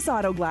 Novus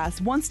Auto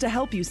Glass wants to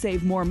help you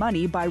save more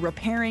money by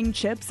repairing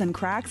chips and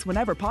cracks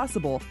whenever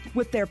possible.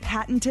 With their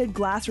patented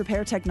glass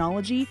repair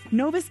technology,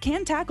 Novus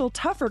can tackle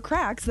tougher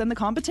cracks than the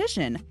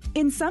competition.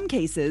 In some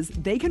cases,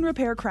 they can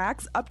repair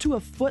cracks up to a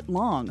foot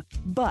long,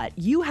 but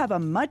you have a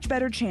much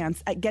better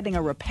chance at getting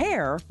a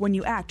repair when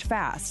you act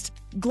fast.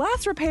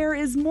 Glass repair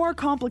is more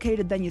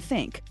complicated than you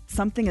think.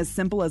 Something as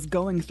simple as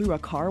going through a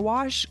car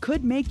wash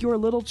could make your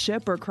little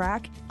chip or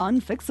crack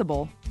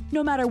unfixable.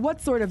 No matter what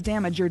sort of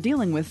damage you're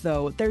dealing with,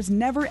 though, there's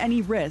never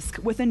any risk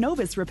with a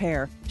Novus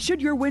repair.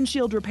 Should your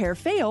windshield repair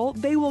fail,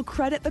 they will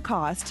credit the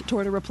cost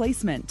toward a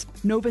replacement.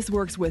 Novus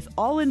works with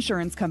all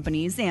insurance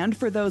companies, and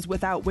for those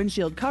without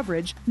windshield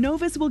coverage,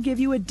 Novus will give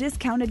you a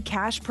discounted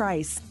cash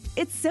price.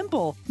 It's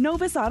simple.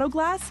 Novus Auto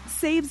Glass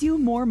saves you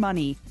more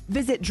money.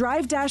 Visit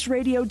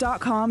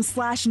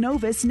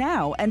drive-radio.com/Novus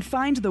now and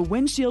find the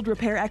windshield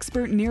repair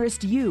expert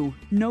nearest you.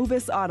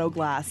 Novus Auto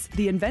Glass,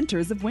 the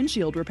inventors of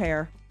windshield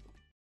repair.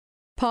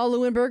 Paul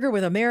Leuenberger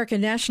with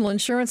American National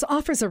Insurance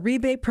offers a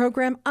rebate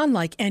program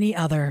unlike any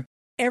other.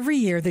 Every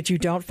year that you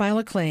don't file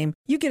a claim,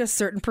 you get a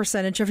certain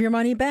percentage of your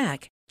money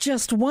back.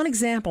 Just one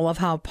example of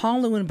how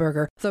Paul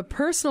Leuenberger, the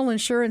personal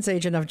insurance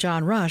agent of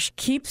John Rush,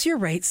 keeps your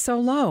rates so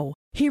low.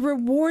 He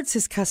rewards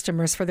his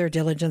customers for their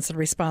diligence and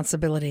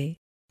responsibility.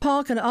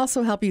 Paul can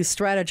also help you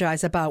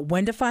strategize about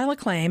when to file a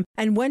claim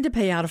and when to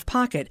pay out of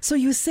pocket so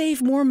you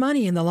save more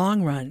money in the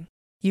long run.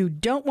 You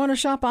don't want to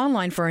shop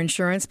online for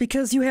insurance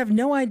because you have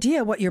no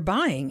idea what you're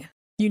buying.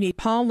 You need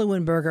Paul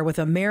Leuenberger with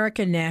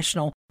American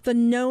National, the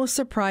no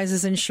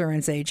surprises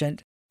insurance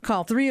agent.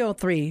 Call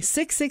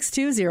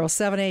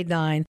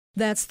 303-662-0789.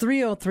 That's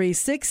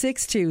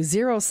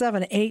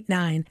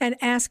 303-662-0789 and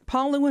ask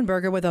Paul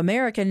Leuenberger with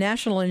American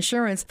National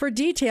Insurance for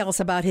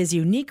details about his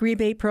unique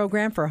rebate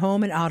program for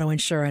home and auto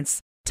insurance.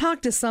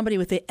 Talk to somebody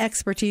with the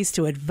expertise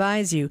to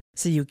advise you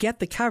so you get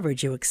the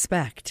coverage you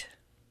expect.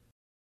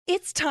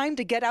 It's time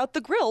to get out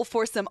the grill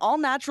for some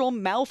all-natural,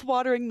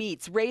 mouth-watering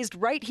meats raised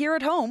right here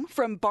at home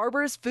from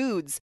Barber's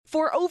Foods.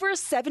 For over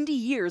 70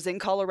 years in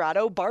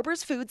Colorado,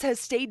 Barber's Foods has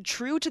stayed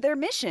true to their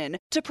mission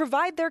to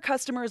provide their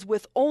customers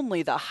with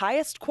only the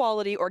highest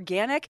quality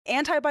organic,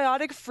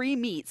 antibiotic-free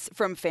meats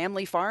from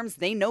family farms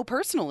they know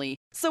personally.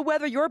 So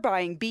whether you're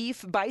buying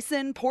beef,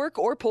 bison, pork,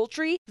 or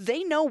poultry,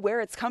 they know where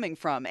it's coming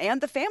from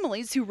and the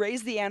families who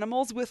raise the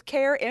animals with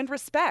care and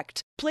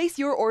respect. Place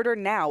your order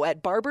now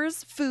at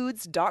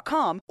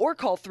barbersfoods.com or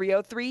call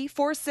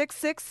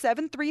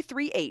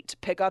 303-466-7338.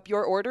 Pick up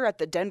your order at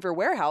the Denver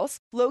warehouse,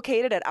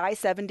 located at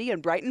I-70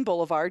 and Brighton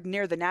Boulevard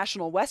near the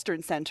National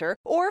Western Center,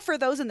 or for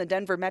those in the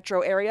Denver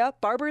metro area,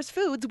 Barber's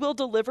Foods will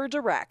deliver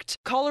direct.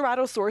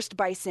 Colorado-sourced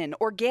bison,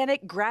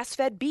 organic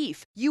grass-fed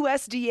beef,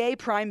 USDA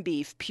prime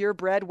beef,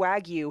 purebred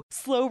Wagyu,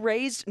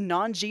 slow-raised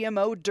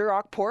non-GMO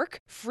Duroc pork,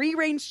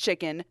 free-range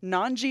chicken,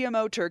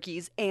 non-GMO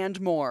turkeys, and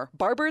more.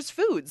 Barber's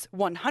Foods,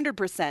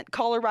 100%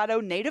 Colorado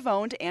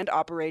native-owned and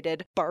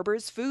operated.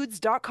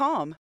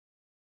 barbersfoods.com.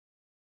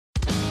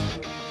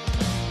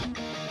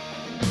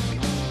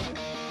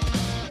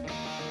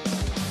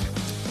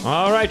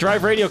 All right,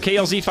 Drive Radio,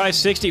 KLZ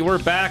 560. We're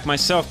back.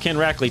 Myself, Ken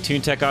Rackley,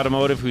 TuneTech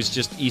Automotive, who's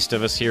just east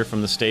of us here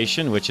from the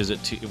station, which is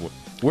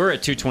we're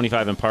at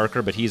 225 in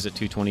Parker, but he's at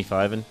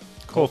 225 in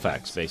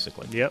Colfax,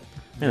 basically. Yep.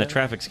 And the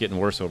traffic's getting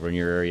worse over in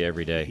your area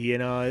every day. You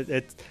know,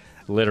 it's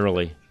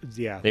Literally.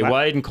 Yeah. They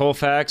widened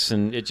Colfax,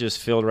 and it just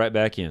filled right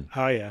back in.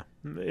 Oh, yeah.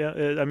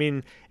 Yeah, I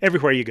mean,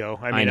 everywhere you go.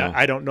 I mean,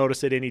 I don't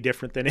notice it any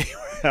different than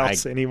anywhere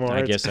else anymore.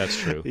 I guess that's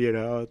true.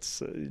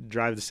 It's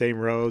drive the same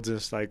roads, and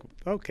it's like,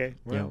 okay,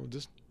 well,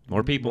 just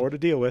more people. More to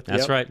deal with.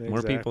 That's yep, right. exactly.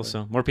 More people.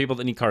 So more people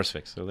that need cars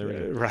fixed. So there we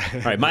go. Right.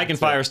 All right, Mike in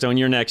Firestone,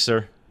 you're next,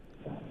 sir.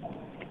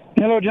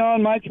 Hello,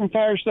 John. Mike from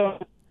Firestone.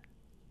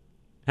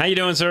 How you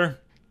doing, sir?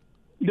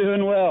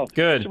 Doing well.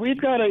 Good. So we've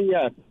got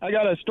I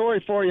got a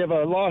story for you of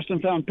a lost and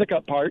found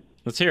pickup part.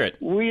 Let's hear it.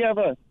 We have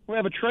a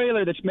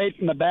trailer that's made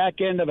from the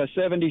back end of a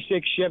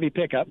 '76 Chevy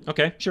pickup.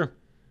 Okay, sure.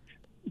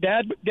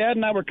 Dad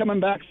and I were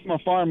coming back from a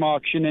farm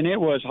auction, and it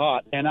was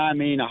hot, and I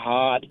mean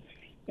hot.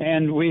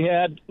 And we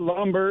had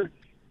lumber,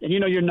 and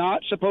you're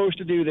not supposed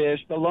to do this.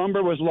 The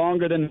lumber was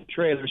longer than the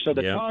trailer, so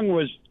the tongue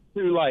was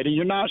too light, and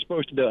you're not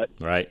supposed to do it.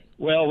 Right.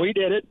 Well, we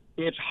did it.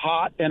 It's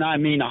hot, and I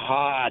mean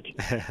hot.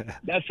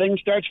 That thing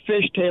starts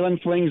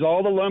fishtailing, flings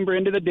all the lumber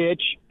into the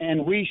ditch,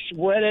 and we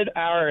sweated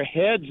our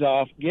heads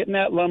off getting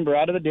that lumber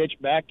out of the ditch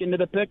back into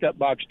the pickup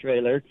box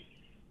trailer.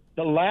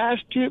 The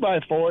last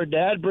 2x4,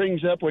 Dad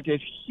brings up with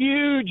this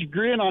huge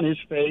grin on his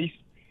face,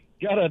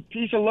 got a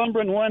piece of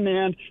lumber in one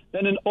hand,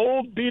 then an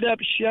old beat-up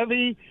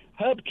Chevy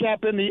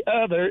hubcap in the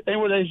other,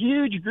 and with a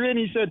huge grin,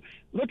 he said,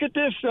 "Look at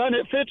this, son.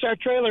 It fits our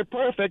trailer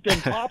perfect,"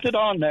 and popped it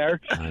on there.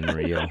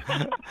 Unreal.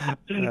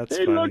 That's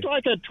he funny. looked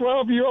like a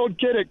 12-year-old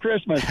kid at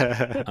Christmas.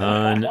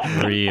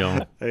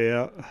 Unreal.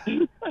 Yeah.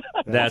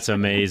 That's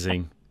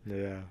amazing.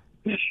 Yeah.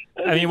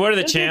 I mean, what are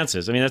the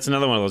chances? I mean, that's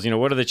another one of those.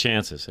 What are the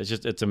chances?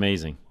 It's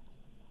amazing.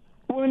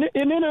 Well, and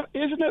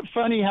isn't it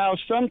funny how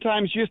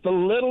sometimes just the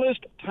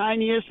littlest,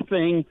 tiniest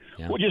thing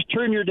will just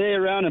turn your day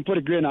around and put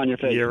a grin on your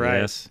face? You're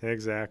right. Yes.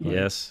 Exactly.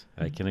 Yes,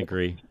 I can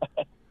agree.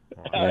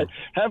 All right.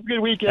 Have a good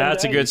weekend.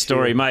 That's a Thanks. good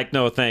story, Mike.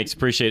 No, thanks.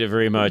 Appreciate it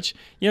very much.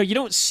 You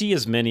don't see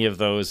as many of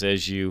those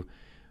as you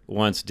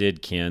once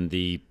did, Ken.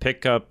 The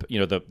pickup,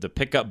 the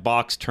pickup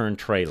box turned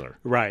trailer.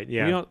 Right.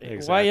 Yeah.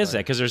 Exactly. Why is that?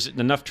 Because there's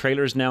enough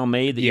trailers now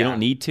made that you don't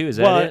need to. Is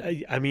that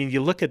it? I mean,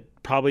 you look at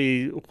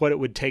probably what it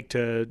would take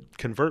to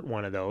convert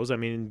one of those. I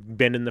mean,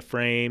 bending the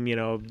frame,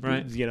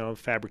 right.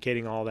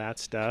 Fabricating all that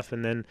stuff,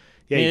 and then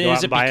you go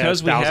out and buy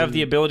because we have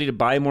the ability to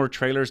buy more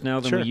trailers now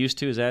than we used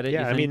to? Is that it?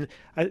 Yeah. I mean,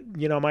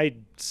 my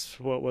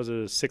what was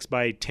a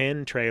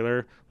 6x10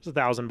 trailer was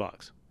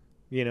 $1,000.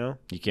 You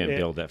can't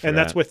build that for and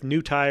that. that's with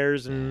new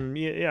tires and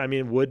I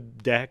mean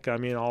wood deck, I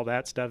mean all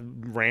that stuff,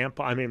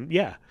 ramp, I mean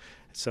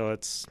so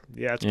it's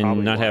and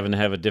probably not having to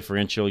have a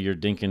differential you're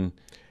dinking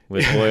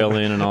with oil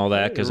in and all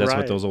that, because that's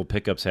what those old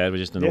pickups had, was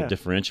just an old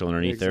differential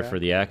underneath there for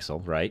the axle,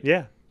 right?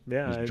 Yeah.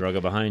 Just drug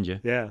it behind you.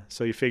 Yeah,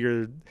 so you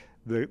figure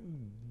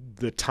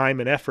the time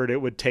and effort it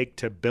would take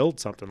to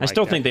build something like that. I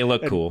still think they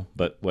look cool,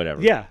 but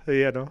whatever. Yeah,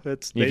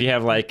 it's if you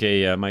have like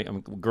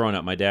growing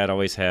up, my dad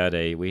always had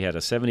we had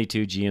a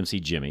 72 GMC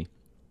Jimmy,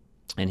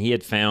 and he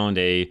had found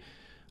a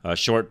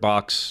short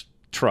box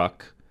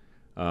truck,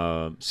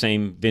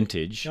 same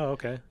vintage. Oh,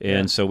 okay.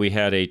 And so we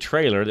had a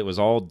trailer that was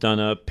all done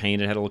up,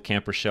 painted, had a little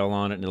camper shell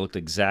on it, and it looked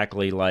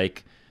exactly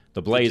like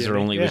the Blazer,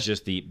 only it was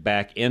just the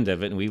back end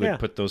of it, and we would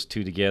put those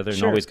two together,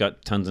 and always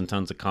got tons and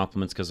tons of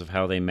compliments because of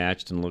how they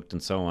matched and looked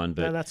and so on.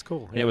 But that's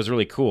cool. And it was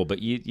really cool, but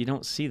you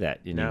don't see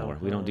that anymore.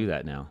 We don't do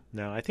that now.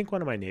 No, I think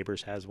one of my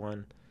neighbors has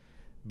one.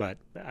 But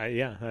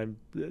I'm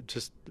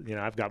just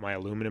I've got my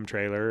aluminum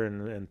trailer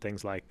and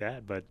things like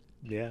that. But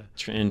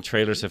and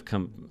trailers have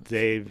come.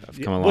 They've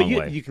come a long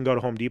way. You can go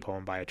to Home Depot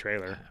and buy a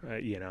trailer.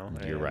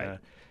 You're right.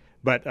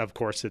 But of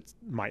course, it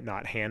might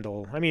not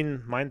handle. I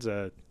mean, mine's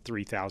a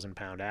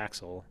 3,000-pound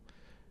axle,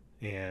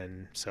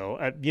 and so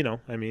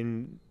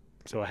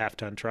so a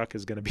half-ton truck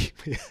is going to be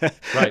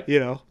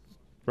right.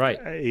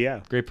 Right.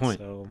 Yeah. Great point.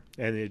 So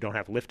and you don't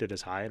have to lift it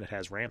as high, and it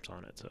has ramps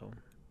on it. So.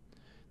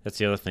 That's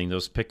the other thing.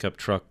 Those pickup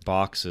truck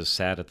boxes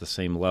sat at the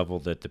same level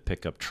that the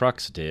pickup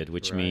trucks did,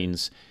 which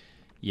means,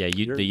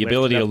 the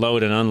ability to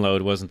load and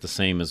unload wasn't the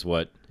same as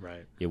what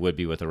it would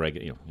be with a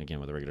regular,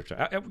 with a regular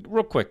truck.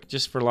 Real quick,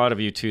 just for a lot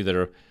of you too that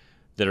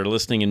are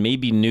listening and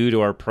maybe new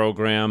to our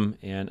program,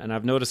 and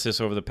I've noticed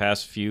this over the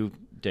past few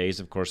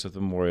days, of course, with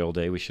Memorial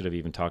Day. We should have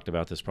even talked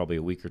about this probably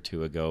a week or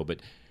two ago,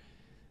 but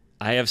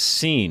I have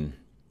seen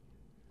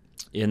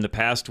in the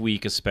past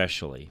week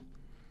especially,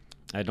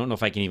 I don't know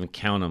if I can even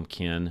count them,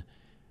 Ken,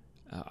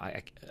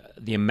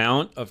 the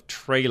amount of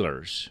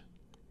trailers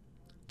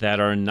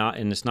that are not,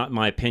 and it's not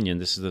my opinion,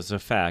 this is a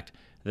fact,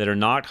 that are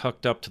not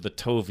hooked up to the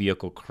tow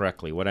vehicle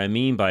correctly. What I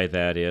mean by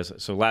that is,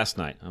 so last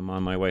night, I'm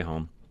on my way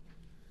home,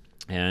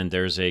 and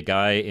there's a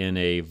guy in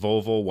a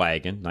Volvo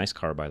wagon, nice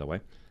car, by the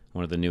way,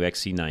 one of the new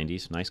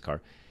XC90s, nice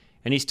car,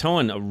 and he's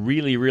towing a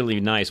really, really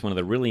nice, one of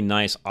the really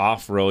nice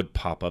off-road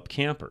pop-up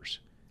campers.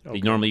 Okay.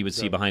 Normally you would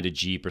see behind a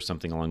Jeep or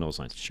something along those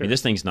lines. Sure. I mean,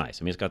 this thing's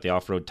nice. I mean, it's got the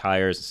off-road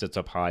tires. It sits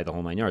up high, the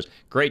whole 9 yards.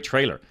 Great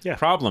trailer. Yeah.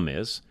 Problem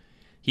is,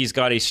 he's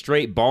got a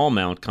straight ball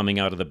mount coming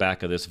out of the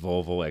back of this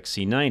Volvo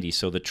XC90.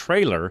 So the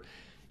trailer,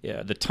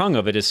 the tongue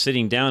of it is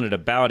sitting down at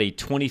about a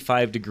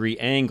 25-degree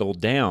angle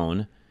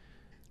down.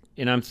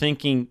 And I'm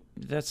thinking,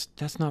 that's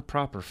not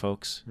proper,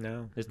 folks.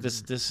 No.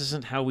 This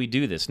isn't how we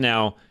do this.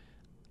 Now,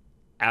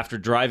 after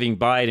driving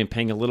by it and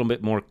paying a little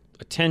bit more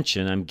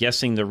attention, I'm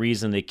guessing the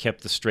reason they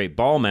kept the straight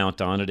ball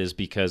mount on it is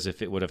because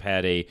if it would have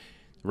had a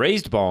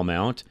raised ball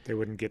mount, they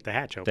wouldn't get the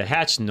hatch open. The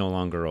hatch no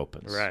longer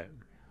opens.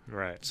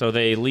 Right. So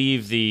they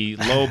leave the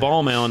low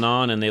ball mount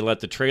on and they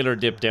let the trailer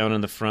dip down in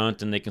the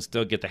front and they can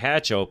still get the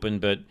hatch open.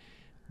 But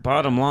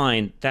bottom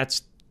line,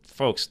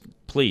 folks,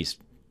 please,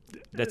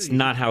 that's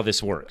not how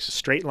this works.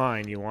 Straight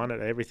line. You want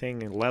it,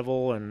 everything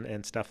level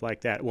and stuff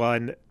like that. Well,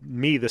 and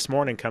me this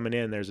morning coming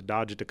in, there's a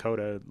Dodge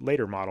Dakota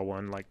later model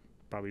one, like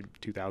probably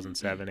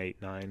 2007, 8,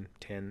 9,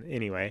 10.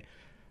 Anyway,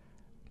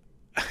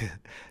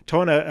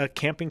 towing a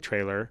camping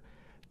trailer.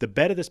 The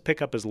bed of this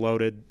pickup is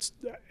loaded,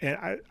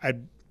 and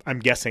I'm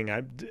guessing,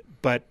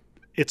 but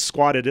it's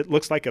squatted. It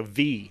looks like a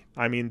V.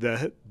 I mean,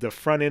 the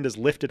front end is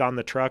lifted on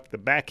the truck, the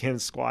back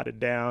end's squatted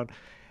down,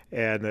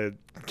 and the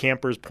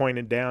camper's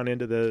pointed down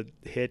into the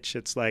hitch.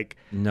 It's like,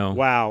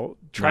 wow,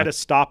 try to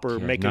stop or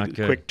make a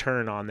quick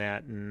turn on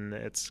that, and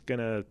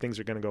things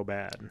are gonna go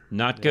bad.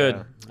 Not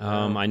good.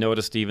 I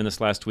noticed even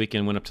this last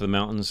weekend, went up to the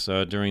mountains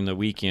during the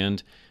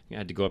weekend. I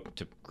had to go up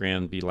to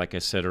Granby, like I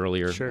said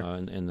earlier,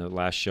 in the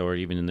last show, or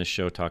even in this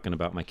show, talking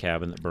about my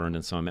cabin that burned,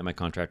 and so I met my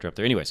contractor up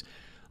there. Anyways,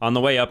 on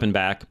the way up and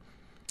back,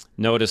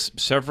 noticed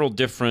several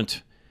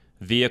different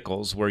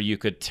vehicles where you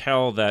could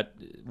tell that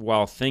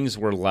while things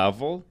were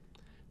level,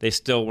 they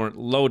still weren't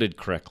loaded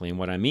correctly. And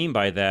what I mean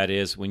by that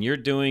is when you're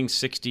doing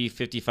 60,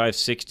 55,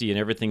 60, and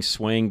everything's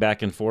swaying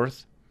back and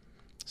forth,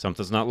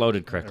 something's not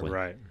loaded correctly.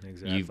 Right,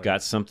 exactly. You've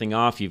got something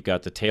off. You've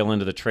got the tail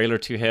end of the trailer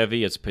too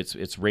heavy.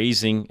 It's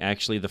raising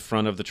actually the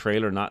front of the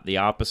trailer, not the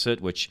opposite.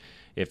 Which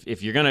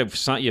if you're gonna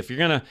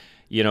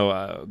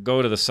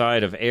go to the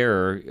side of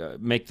error,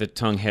 make the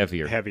tongue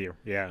heavier. Heavier,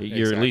 yeah.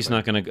 You're at least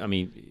not gonna. I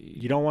mean,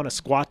 you don't want to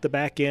squat the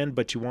back end,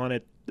 but you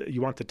want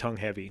the tongue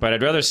heavy. But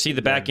I'd rather see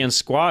the back end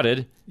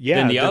squatted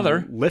than the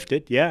other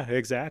lifted. Yeah,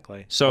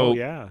 exactly. So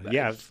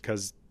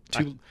because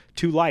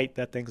too light,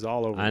 that thing's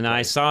all over. And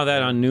I saw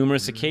that on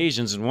numerous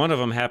occasions, and one of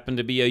them happened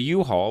to be a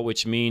U-Haul,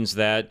 which means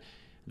that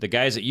the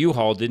guys at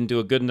U-Haul didn't do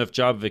a good enough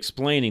job of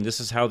explaining this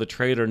is how the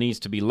trailer needs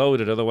to be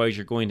loaded. Otherwise,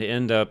 you're going to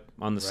end up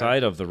on the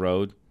side of the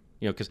road.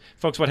 Because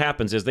folks, what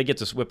happens is they get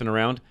to whipping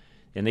around,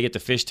 and they get to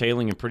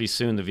fishtailing, and pretty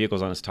soon the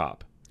vehicle's on its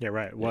top. Yeah,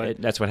 right. Well,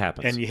 that's what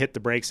happens. And you hit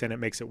the brakes, and it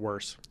makes it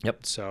worse.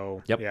 Yep.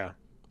 So, yeah.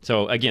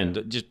 So,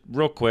 again, just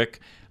real quick,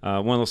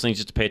 one of those things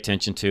just to pay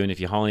attention to, and if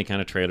you haul any kind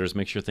of trailers,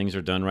 make sure things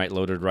are done right,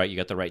 loaded right, you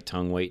got the right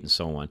tongue weight, and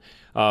so on.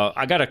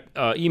 I got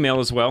an email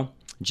as well.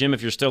 Jim,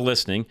 if you're still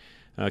listening,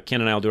 Ken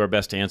and I will do our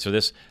best to answer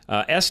this.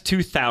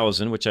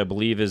 S2000, which I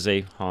believe is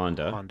a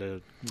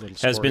Honda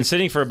has been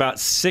sitting for about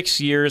 6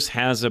 years,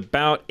 has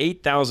about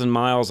 8,000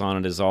 miles on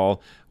it is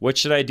all. What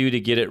should I do to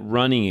get it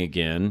running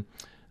again?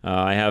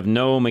 I have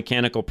no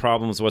mechanical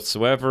problems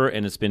whatsoever,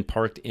 and it's been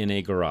parked in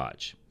a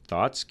garage.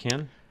 Thoughts,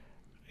 Ken?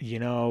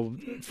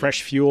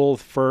 Fresh fuel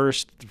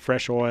first,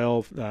 fresh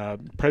oil,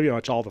 pretty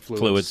much all the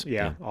fluids.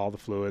 Yeah, all the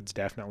fluids,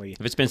 definitely.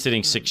 If it's been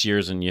sitting 6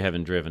 years and you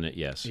haven't driven it,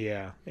 yes.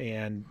 Yeah,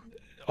 and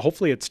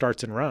hopefully it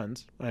starts and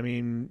runs. I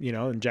mean,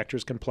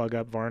 injectors can plug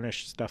up,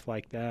 varnish, stuff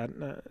like that.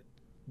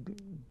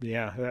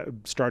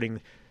 Starting,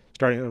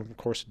 of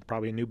course,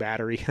 probably a new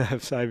battery.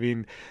 I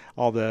mean,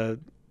 all the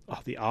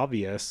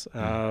obvious.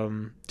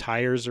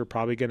 Tires are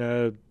probably going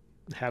to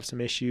have some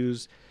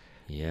issues.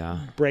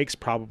 Yeah. Brakes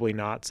probably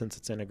not, since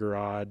it's in a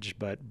garage,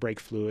 but brake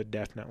fluid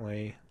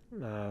definitely.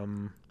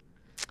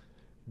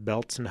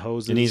 Belts and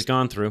hoses. And he's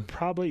gone through.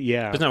 Probably,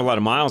 yeah. Doesn't have a lot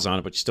of miles on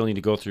it, but you still need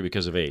to go through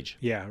because of age.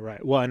 Yeah,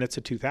 right. Well, and it's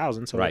a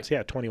 2000, so right.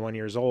 It's 21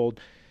 years old.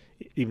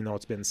 Even though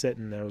it's been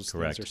sitting, those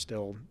things are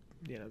still,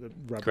 the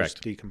rubber's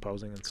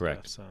decomposing and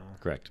stuff. So.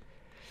 Correct.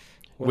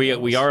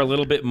 We are a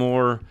little bit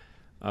more.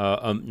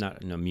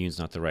 Immune's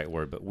not the right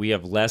word, but we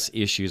have less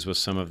issues with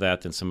some of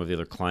that than some of the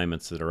other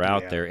climates that are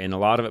out there. And a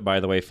lot of it,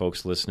 by the way,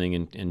 folks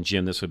listening, and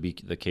Jim, this would be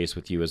the case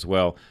with you as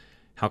well,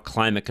 how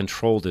climate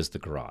controlled is the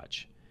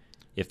garage?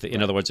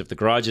 In other words, if the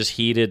garage is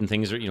heated and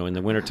things are, in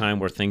the wintertime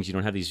where you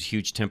don't have these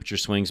huge temperature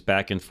swings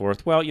back and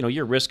forth, well,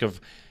 your risk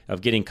of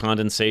getting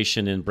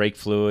condensation in brake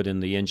fluid in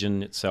the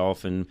engine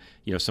itself and,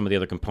 some of the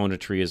other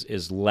componentry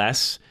is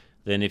less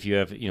than if you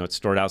have, it's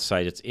stored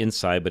outside. It's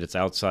inside, but it's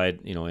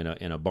outside,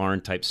 in a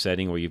barn type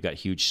setting where you've got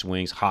huge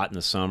swings, hot in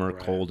the summer,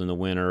 cold in the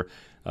winter.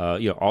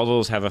 All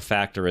those have a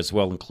factor as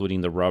well,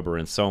 including the rubber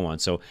and so on.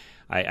 So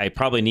I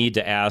probably need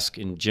to ask,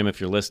 and Jim,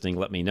 if you're listening,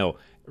 let me know.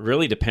 It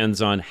really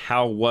depends on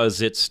how was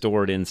it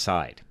stored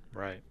inside.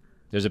 Right.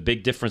 There's a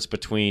big difference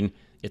between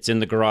it's in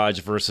the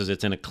garage versus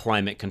it's in a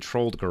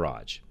climate-controlled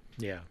garage.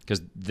 Yeah.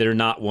 Because they're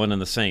not one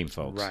and the same,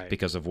 folks, right.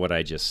 Because of what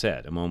I just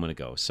said a moment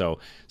ago. So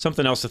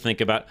something else to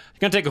think about. I'm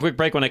going to take a quick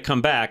break. When I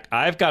come back,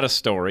 I've got a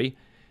story,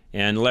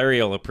 and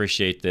Larry will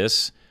appreciate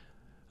this.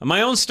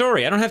 My own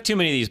story. I don't have too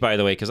many of these, by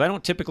the way, because I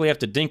don't typically have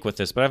to dink with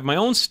this, but I have my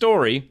own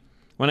story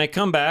when I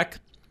come back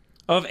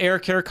of Air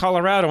Care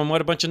Colorado and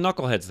what a bunch of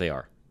knuckleheads they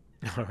are.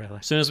 Oh, really?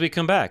 As soon as we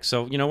come back.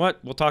 So, you know what?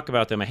 We'll talk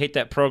about them. I hate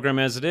that program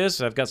as it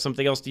is. I've got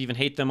something else to even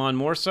hate them on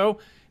more so.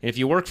 And if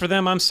you work for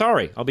them, I'm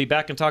sorry. I'll be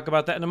back and talk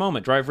about that in a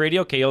moment. Drive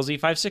Radio, KLZ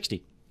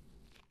 560.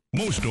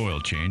 Most oil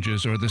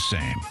changes are the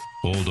same.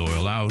 Old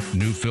oil out,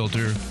 new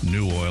filter,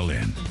 new oil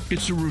in.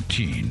 It's a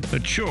routine, a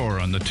chore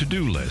on the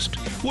to-do list.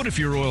 What if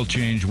your oil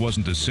change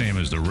wasn't the same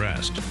as the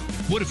rest?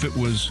 What if it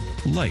was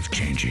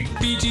life-changing?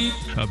 BG.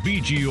 A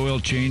BG oil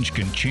change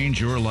can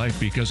change your life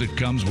because it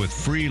comes with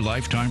free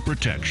lifetime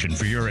protection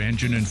for your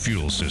engine and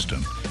fuel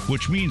system,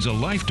 which means a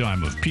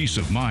lifetime of peace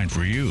of mind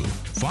for you.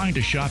 Find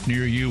a shop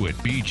near you at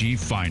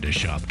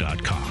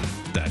bgfindashop.com.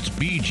 That's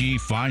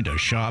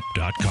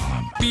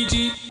bgfindashop.com.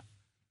 BG.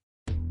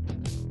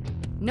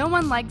 No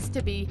one likes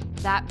to be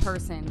that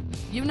person.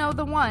 You know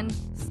the one,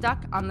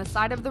 stuck on the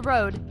side of the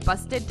road,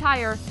 busted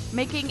tire,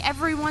 making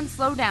everyone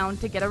slow down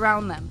to get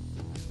around them.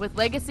 With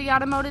Legacy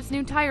Automotive's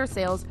new tire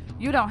sales,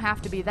 you don't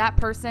have to be that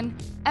person,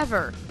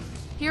 ever.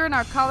 Here in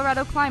our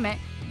Colorado climate,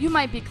 you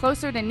might be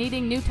closer to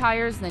needing new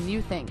tires than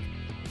you think.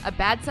 A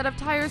bad set of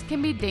tires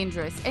can be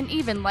dangerous and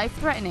even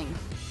life-threatening.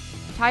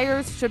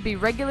 Tires should be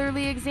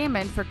regularly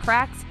examined for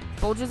cracks,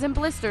 bulges and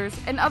blisters,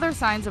 and other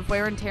signs of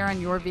wear and tear on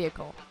your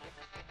vehicle.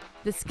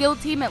 The skilled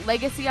team at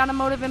Legacy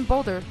Automotive in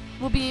Boulder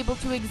will be able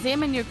to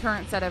examine your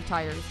current set of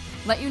tires,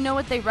 let you know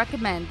what they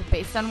recommend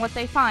based on what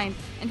they find,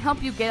 and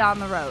help you get on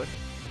the road.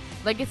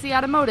 Legacy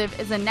Automotive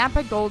is a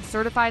Napa Gold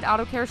certified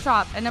auto care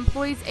shop and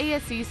employs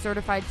ASE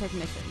certified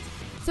technicians.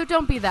 So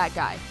don't be that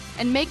guy,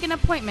 and make an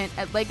appointment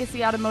at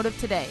Legacy Automotive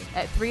today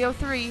at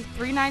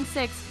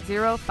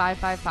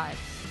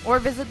 303-396-0555, or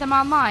visit them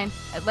online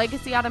at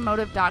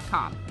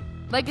legacyautomotive.com.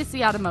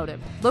 Legacy Automotive,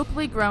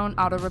 locally grown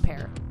auto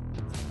repair.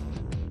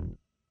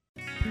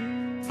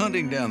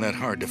 Hunting down that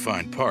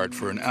hard-to-find part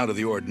for an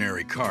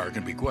out-of-the-ordinary car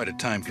can be quite a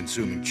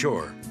time-consuming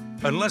chore.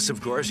 Unless, of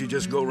course, you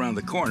just go around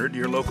the corner to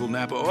your local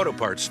Napa Auto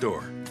Parts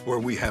store, where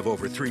we have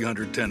over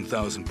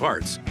 310,000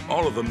 parts,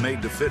 all of them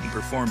made to fit and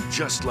perform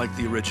just like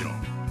the original.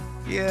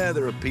 Yeah,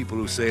 there are people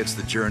who say it's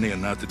the journey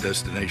and not the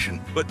destination,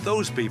 but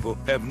those people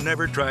have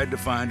never tried to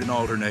find an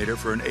alternator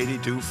for an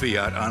 82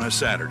 Fiat on a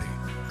Saturday.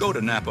 Go to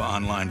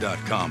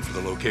NapaOnline.com for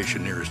the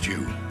location nearest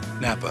you.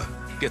 Napa,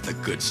 get the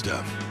good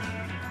stuff.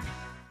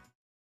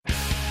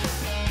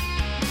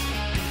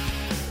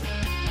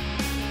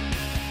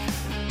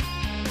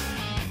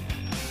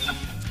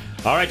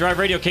 All right, Drive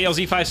Radio,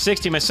 KLZ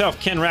 560. Myself,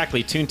 Ken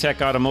Rackley,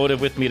 TuneTech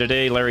Automotive. With me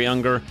today, Larry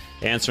Unger,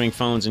 answering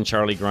phones, and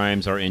Charlie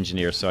Grimes, our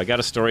engineer. So I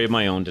got a story of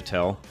my own to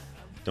tell.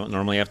 Don't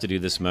normally have to do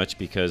this much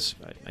because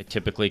I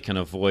typically can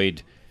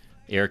avoid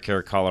Air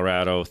Care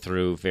Colorado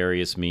through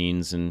various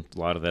means, and a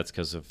lot of that's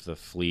because of the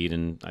fleet,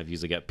 and I've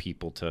usually got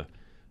people to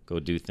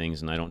go do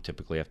things, and I don't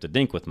typically have to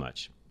dink with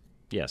much.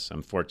 Yes,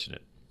 I'm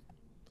fortunate.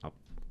 I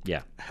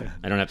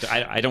don't have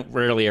to. I don't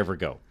rarely ever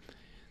go.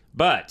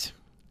 But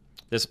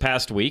this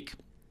past week,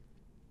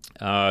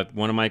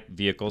 one of my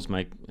vehicles,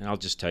 I'll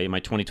just tell you, my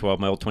old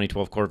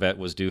 2012 Corvette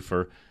was due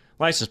for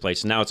license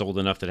plates. And now it's old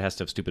enough that it has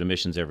to have stupid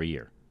emissions every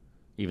year.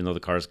 Even though the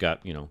car's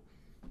got,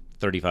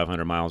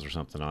 3,500 miles or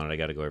something on it, I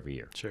got to go every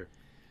year. Sure.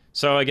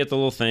 So I get the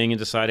little thing and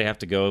decide I have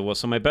to go. Well,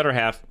 so my better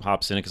half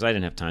hops in it because I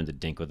didn't have time to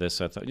dink with this.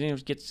 So I thought,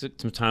 get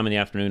some time in the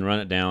afternoon,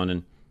 run it down,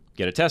 and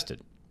get it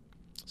tested.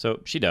 So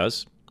she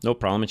does. No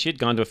problem. And she had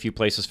gone to a few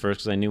places first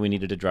because I knew we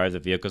needed to drive the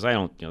vehicle. Because I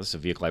don't, this is a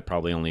vehicle I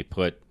probably only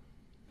put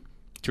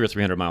 200 or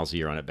 300 miles a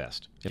year on at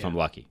best, if I'm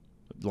lucky.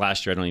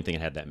 Last year, I don't even think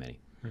it had that many.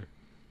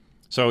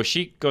 So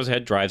she goes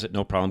ahead, drives it,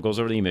 no problem, goes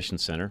over to the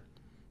emissions center,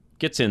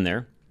 gets in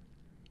there.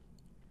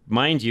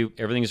 Mind you,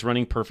 everything is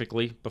running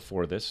perfectly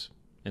before this,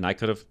 and I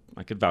could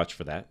vouch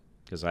for that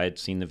because I had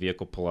seen the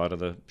vehicle pull out of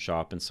the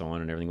shop and so on,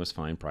 and everything was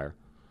fine prior.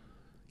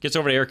 Gets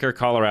over to Air Care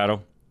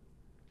Colorado,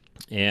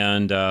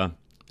 and I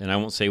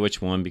won't say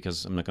which one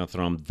because I'm not going to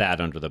throw them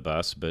that under the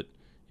bus, but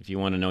if you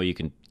want to know, you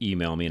can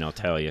email me and I'll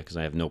tell you because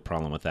I have no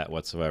problem with that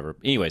whatsoever.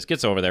 Anyways,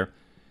 gets over there.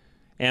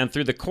 And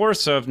through the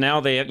course of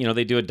now they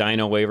do a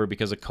dyno waiver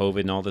because of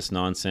COVID and all this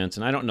nonsense.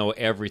 And I don't know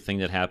everything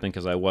that happened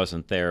because I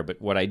wasn't there. But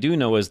what I do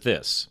know is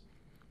this.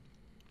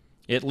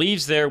 It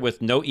leaves there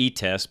with no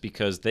e-test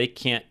because they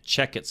can't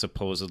check it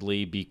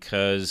supposedly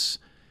because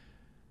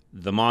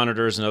the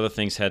monitors and other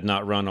things had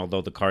not run,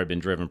 although the car had been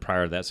driven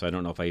prior to that. So I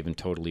don't know if I even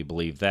totally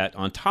believe that.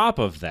 On top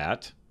of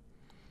that,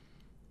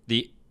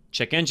 the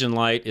check engine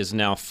light is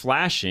now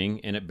flashing,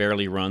 and it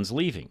barely runs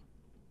leaving.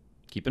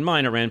 Keep in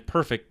mind, it ran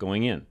perfect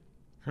going in.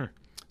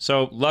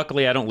 So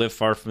luckily, I don't live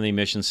far from the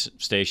emissions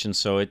station,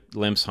 so it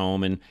limps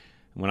home. And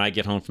when I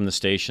get home from the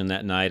station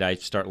that night, I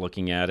start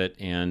looking at it.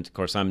 And, of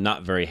course, I'm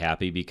not very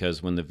happy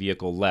because when the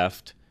vehicle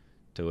left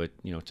to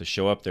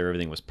show up there,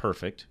 everything was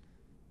perfect.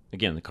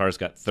 Again, the car's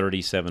got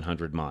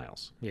 3,700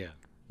 miles. Yeah.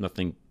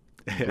 Nothing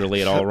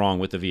really at all wrong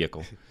with the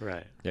vehicle.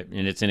 Right.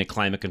 And it's in a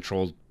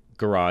climate-controlled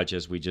garage,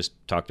 as we just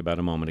talked about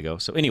a moment ago.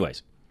 So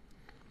anyways,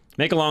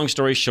 make a long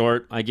story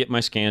short, I get my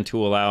scan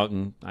tool out,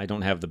 and I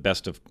don't have the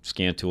best of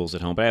scan tools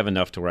at home, but I have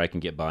enough to where I can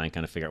get by and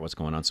kind of figure out what's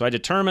going on. So I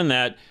determined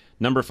that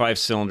number 5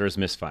 cylinder is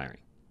misfiring.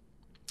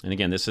 And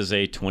again, this is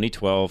a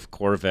 2012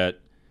 Corvette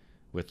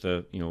with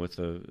the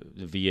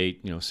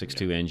V8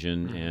 6.2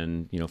 engine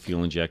and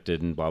fuel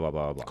injected and blah blah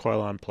blah blah.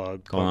 Coil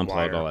unplugged,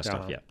 all that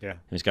stuff. Yeah. And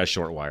it's got a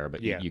short wire,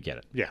 but you get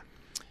it. Yeah.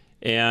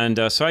 And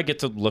so I get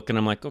to look, and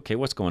I'm like, okay,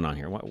 what's going on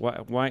here?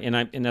 Why?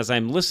 And as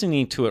I'm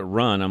listening to it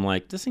run, I'm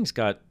like, this thing's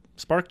got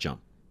spark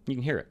jump. You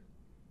can hear it.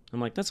 I'm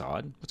like, that's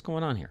odd. What's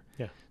going on here?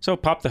 Yeah. So I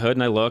pop the hood,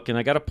 and I look, and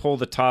I got to pull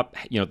the top,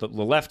 the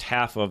left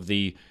half of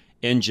the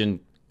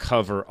engine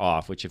cover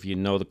off, which if you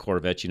know the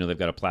Corvette, they've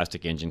got a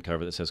plastic engine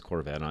cover that says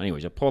Corvette on.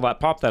 Anyways, I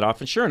pop that off,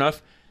 and sure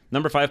enough,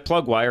 number 5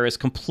 plug wire is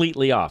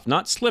completely off.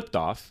 Not slipped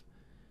off,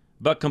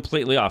 but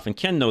completely off. And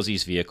Ken knows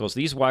these vehicles.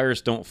 These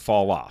wires don't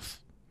fall off.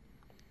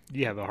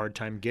 You have a hard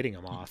time getting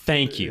them off.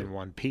 Thank you. In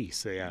one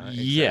piece. Yeah.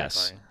 Exactly.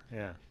 Yes.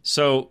 Yeah.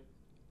 So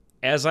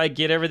as I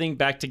get everything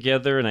back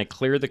together and I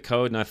clear the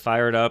code and I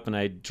fire it up and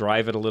I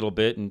drive it a little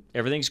bit and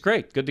everything's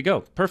great. Good to go.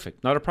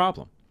 Perfect. Not a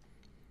problem.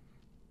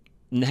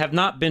 Have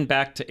not been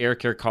back to Air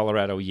Care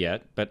Colorado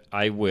yet, but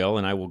I will,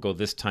 and I will go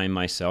this time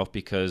myself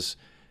because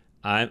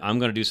I'm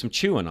going to do some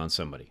chewing on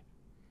somebody.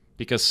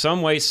 Because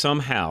some way,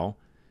 somehow,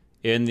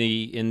 in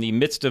the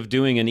midst of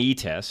doing an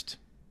e-test,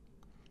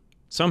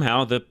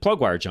 somehow the plug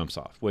wire jumps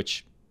off,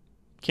 which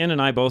Ken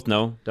and I both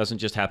know doesn't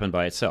just happen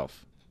by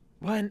itself.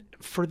 Well, and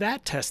for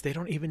that test, they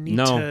don't even need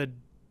to...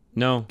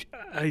 No,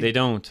 they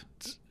don't.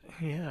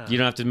 Yeah. You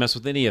don't have to mess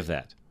with any of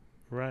that.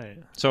 Right.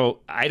 So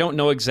I don't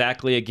know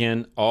exactly,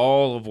 again,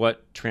 all of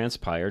what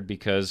transpired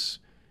because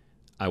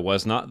I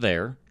was not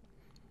there.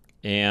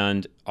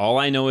 And all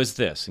I know is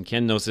this, and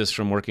Ken knows this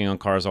from working on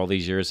cars all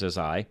these years as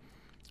I,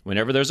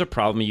 whenever there's a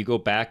problem, you go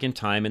back in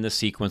time in the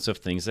sequence of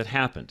things that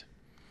happened.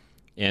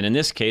 And in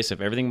this case, if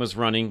everything was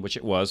running, which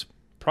it was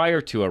prior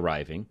to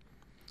arriving,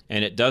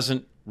 and it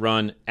doesn't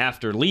run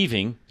after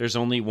leaving, there's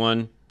only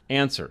one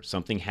answer.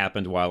 Something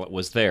happened while it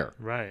was there.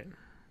 Right.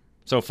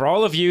 So for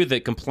all of you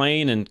that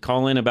complain and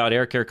call in about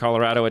Air Care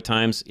Colorado at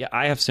times, yeah,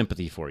 I have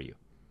sympathy for you.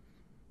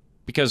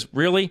 Because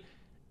really,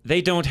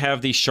 they don't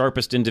have the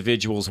sharpest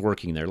individuals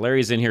working there.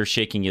 Larry's in here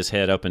shaking his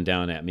head up and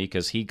down at me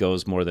because he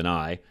goes more than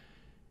I.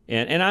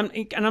 And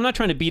I'm not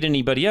trying to beat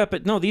anybody up,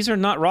 but no, these are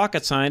not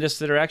rocket scientists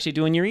that are actually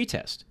doing your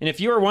e-test. And if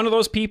you are one of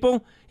those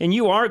people, and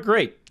you are,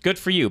 great, good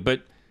for you,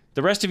 but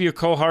the rest of your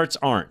cohorts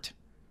aren't.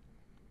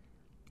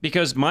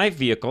 Because my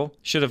vehicle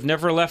should have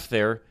never left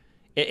there.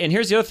 And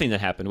here's the other thing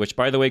that happened, which,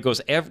 by the way,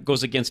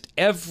 goes against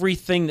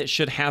everything that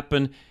should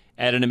happen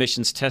at an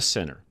emissions test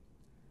center.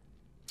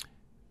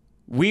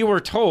 We were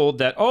told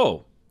that,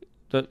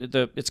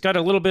 it's got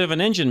a little bit of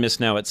an engine miss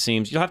now, it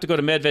seems. You'll have to go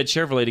to Medved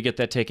Chevrolet to get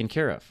that taken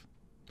care of.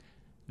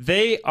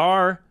 They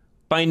are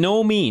by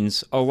no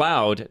means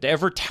allowed to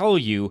ever tell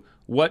you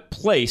what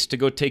place to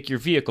go take your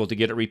vehicle to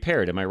get it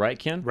repaired. Am I right,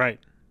 Ken? Right.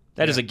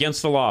 That is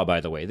against the law, by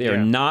the way. They are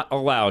not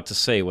allowed to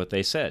say what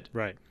they said.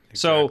 Right. Exactly.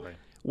 So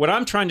what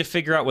I'm trying to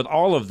figure out with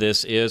all of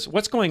this is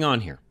what's going on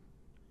here?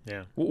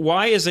 Yeah.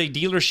 Why is a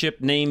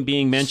dealership name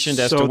being mentioned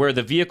as to where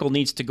the vehicle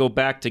needs to go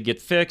back to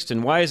get fixed,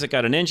 and why has it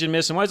got an engine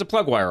miss, and why is the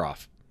plug wire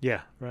off?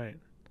 Yeah, right.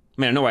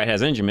 I mean, I know why it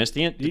has engine miss.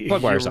 The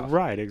plug wire's off.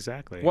 Right,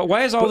 exactly.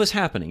 Why is all this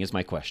happening is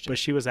my question. But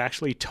she was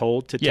actually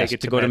told to take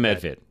it to go to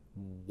Medved.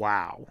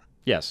 Wow.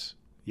 Yes.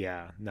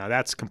 Yeah. Now,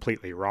 that's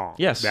completely wrong.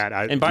 Yes.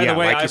 And by the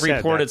way, I've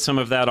reported some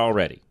of that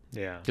already.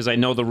 Yeah. Because I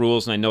know the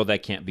rules, and I know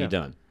that can't be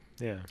done.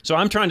 Yeah. So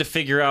I'm trying to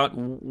figure out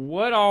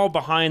what all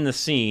behind the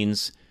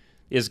scenes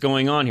is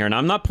going on here. And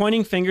I'm not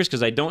pointing fingers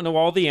because I don't know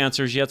all the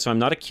answers yet, so I'm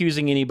not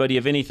accusing anybody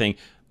of anything,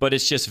 but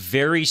it's just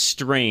very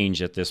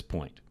strange at this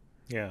point.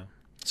 Yeah.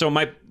 So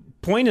my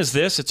point is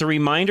this. It's a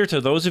reminder to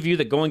those of you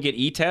that go and get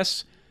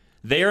e-tests.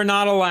 They are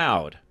not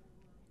allowed,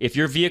 if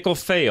your vehicle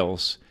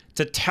fails,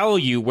 to tell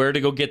you where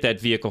to go get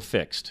that vehicle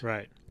fixed.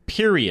 Right.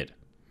 Period.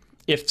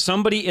 If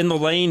somebody in the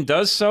lane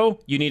does so,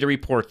 you need to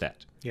report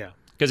that. Yeah.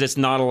 Because it's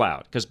not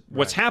allowed. Because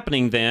what's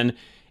happening then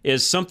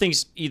is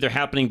something's either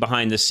happening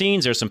behind the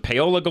scenes, there's some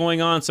payola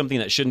going on, something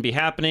that shouldn't be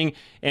happening,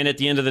 and at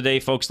the end of the day,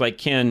 folks like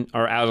Ken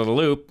are out of the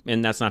loop,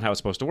 and that's not how it's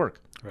supposed to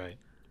work. Right.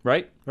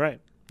 Right? Right.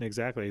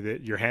 Exactly.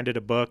 You're handed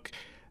a book.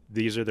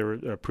 These are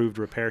the approved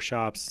repair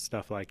shops,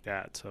 stuff like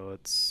that. So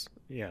it's,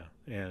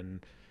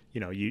 and,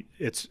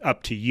 it's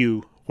up to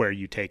you where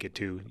you take it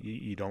to.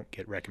 You don't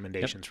get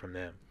recommendations from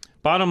them.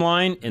 Bottom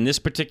line, in this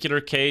particular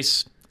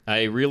case,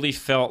 I really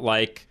felt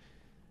like,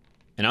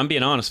 and I'm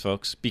being honest,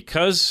 folks,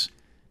 because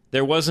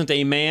there wasn't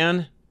a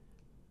man,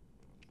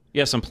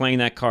 yes, I'm playing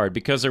that card,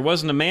 because there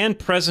wasn't a man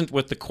present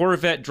with the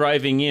Corvette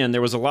driving in,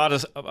 there was a lot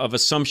of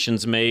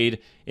assumptions made,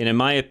 and in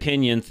my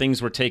opinion,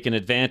 things were taken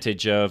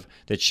advantage of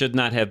that should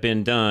not have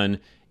been done,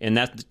 and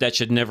that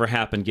should never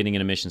happen, getting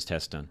an emissions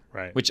test done.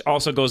 Right. Which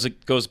also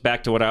goes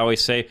back to what I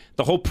always say,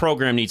 the whole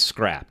program needs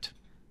scrapped.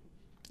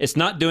 It's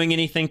not doing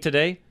anything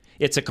today.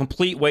 It's a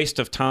complete waste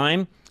of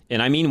time,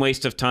 and I mean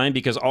waste of time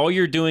because all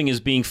you're doing is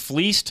being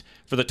fleeced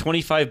for the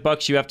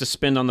 $25 you have to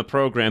spend on the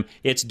program.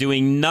 It's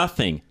doing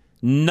nothing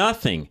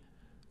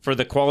for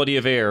the quality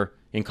of air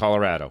in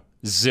Colorado.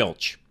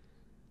 Zilch.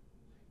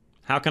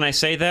 How can I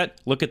say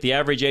that? Look at the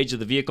average age of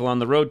the vehicle on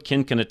the road.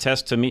 Ken can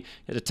attest to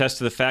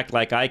the fact,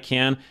 like I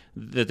can,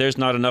 that there's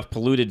not enough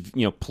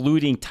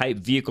polluting type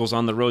vehicles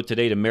on the road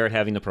today to merit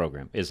having the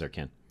program. Is there,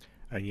 Ken?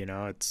 I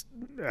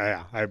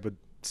would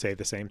say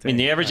the same I thing. mean,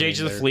 the average age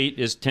of the fleet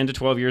is 10 to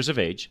 12 years of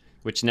age,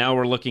 which now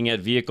we're looking at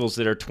vehicles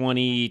that are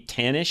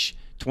 2010-ish,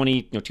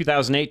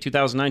 2008,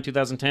 2009,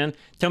 2010.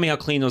 Tell me how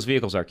clean those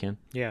vehicles are, Ken.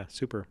 Yeah,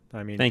 super.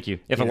 I mean, thank you.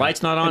 If a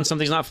light's not on,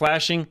 something's not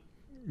flashing,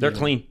 they're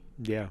clean.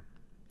 Yeah,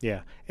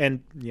 yeah.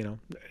 And,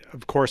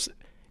 of course,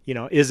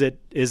 is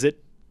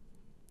it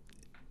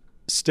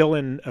still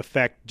in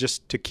effect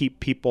just to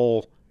keep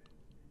people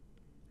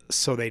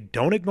so they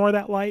don't ignore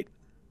that light?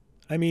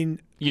 I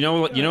mean,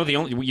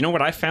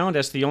 what I found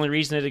as the only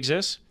reason it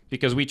exists,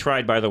 because we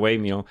tried, by the way,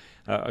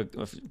 a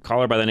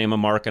caller by the name of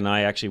Mark and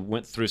I actually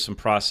went through some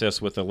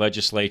process with the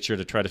legislature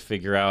to try to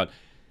figure out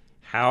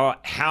how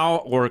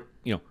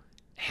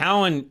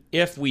and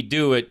if we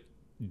do it,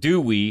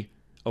 do we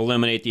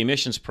eliminate the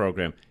emissions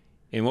program?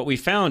 And what we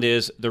found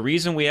is the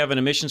reason we have an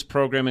emissions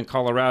program in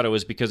Colorado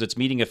is because it's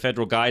meeting a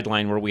federal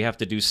guideline where we have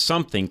to do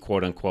something,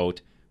 quote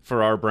unquote,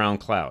 for our brown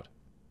cloud.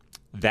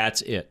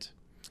 That's it.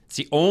 It's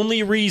the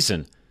only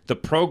reason the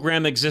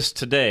program exists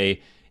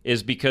today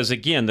is because,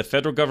 again, the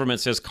federal government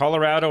says,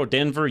 Colorado,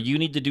 Denver, you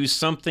need to do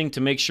something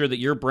to make sure that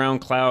your brown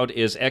cloud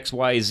is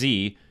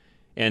XYZ.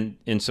 And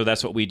so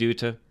that's what we do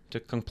to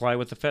comply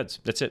with the feds.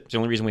 That's it. It's the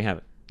only reason we have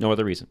it. No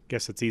other reason.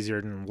 Guess it's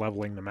easier than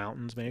leveling the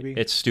mountains, maybe?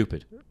 It's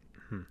stupid.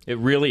 It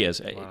really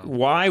is. Wow.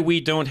 Why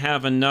we don't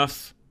have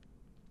enough,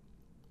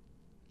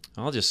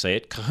 I'll just say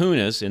it,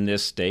 kahunas in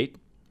this state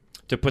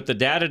to put the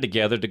data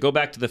together, to go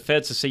back to the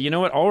feds to say, you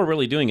know what, all we're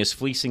really doing is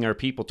fleecing our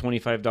people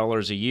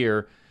 $25 a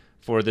year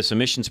for this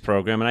emissions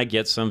program. And I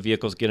get some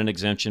vehicles get an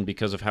exemption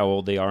because of how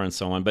old they are and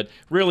so on. But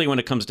really, when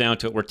it comes down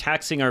to it, we're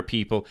taxing our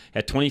people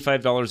at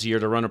 $25 a year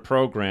to run a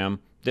program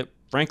that,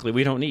 frankly,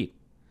 we don't need.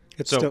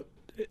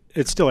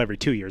 It's still every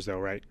 2 years, though,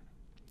 right?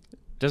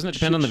 Doesn't it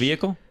depend on the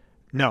vehicle?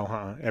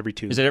 No, every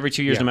 2. Is it every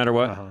 2 years no matter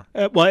what?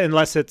 Well,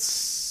 unless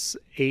it's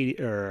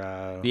 80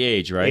 or the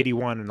age, right?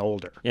 81 and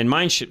older. And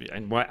mine should.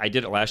 And I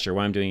did it last year.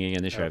 Why I'm doing it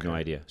again this year, I have no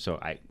idea.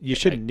 So you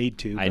shouldn't need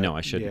to. I know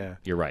I shouldn't. Yeah.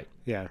 You're right.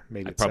 Yeah,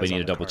 maybe I probably need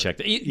to double check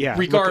that. Yeah,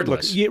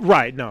 regardless.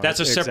 Right. No,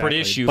 that's a separate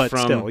issue but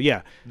from still,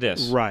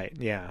 this. Right.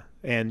 Yeah,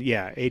 and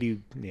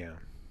 80. Yeah.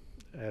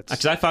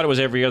 Because I thought it was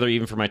every other,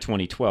 even for my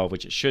 2012,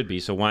 which it should be.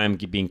 So why I'm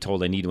being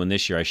told I need one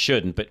this year, I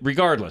shouldn't. But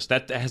regardless,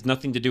 that has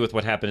nothing to do with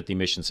what happened at the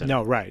emission center.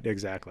 No, right,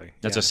 exactly.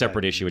 That's a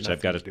separate issue, which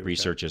I've got to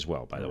research as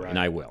well, by the way, and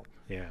I will.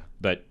 Yeah.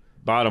 But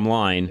bottom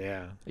line,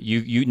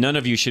 you none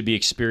of you should be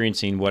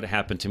experiencing what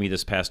happened to me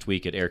this past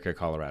week at Air Care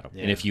Colorado.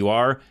 Yeah. And if you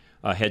are,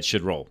 heads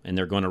should roll, and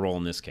they're going to roll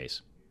in this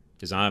case.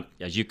 Because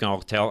as you can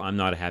all tell, I'm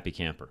not a happy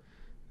camper.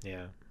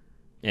 Yeah.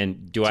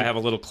 And do I have a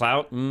little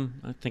clout?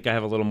 I think I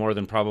have a little more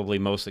than probably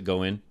most that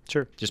go in.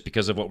 Sure. Just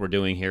because of what we're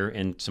doing here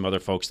and some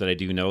other folks that I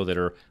do know that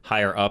are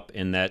higher up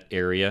in that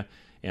area.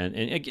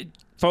 And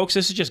folks,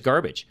 this is just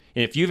garbage.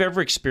 And if you've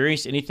ever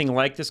experienced anything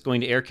like this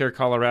going to Air Care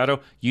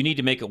Colorado, you need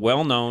to make it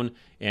well known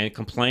and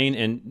complain.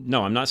 And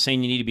no, I'm not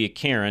saying you need to be a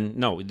Karen.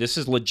 No, this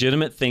is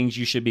legitimate things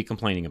you should be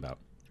complaining about.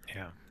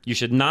 Yeah. You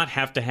should not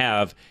have to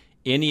have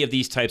any of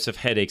these types of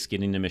headaches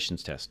getting an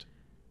emissions test.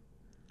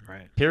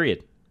 Right.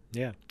 Period.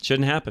 Yeah.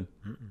 Shouldn't happen.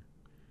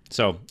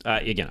 So,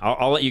 again,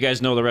 I'll let you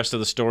guys know the rest of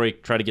the story,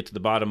 try to get to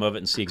the bottom of it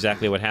and see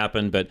exactly what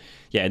happened. But,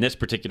 yeah, in this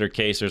particular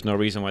case, there's no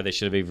reason why they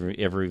should have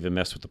ever even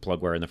messed with the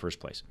plug wire in the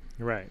first place.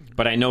 Right.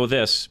 But I know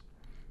this,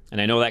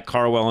 and I know that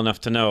car well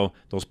enough to know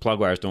those plug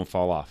wires don't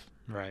fall off.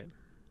 Right.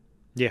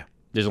 Yeah.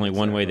 There's only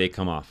one way they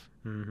come off.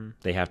 Mm-hmm.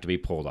 They have to be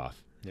pulled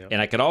off. Yep.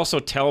 And I could also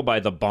tell by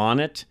the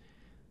bonnet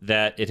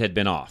that it had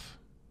been off.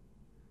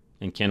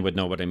 And Ken would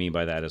know what I mean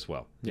by that as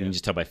well. You can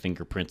just tell by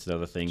fingerprints and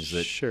other things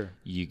that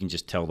you can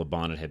just tell the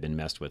bonnet had been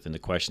messed with. And the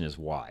question is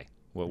why?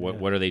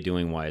 What are they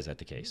doing? Why is that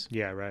the case?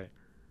 Yeah, right.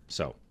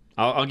 So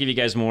I'll give you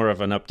guys more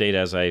of an update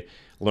as I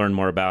learn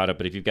more about it.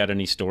 But if you've got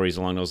any stories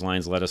along those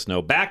lines, let us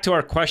know. Back to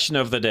our question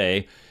of the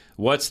day.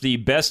 What's the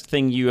best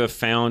thing you have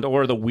found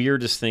or the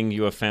weirdest thing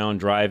you have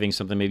found driving,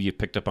 something maybe you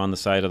picked up on the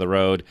side of the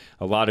road?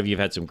 A lot of you have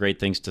had some great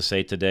things to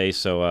say today,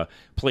 so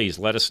please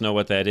let us know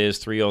what that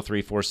is.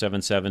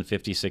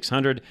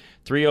 303-477-5600,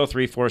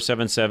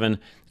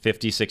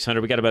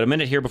 303-477-5600. We got about a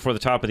minute here before the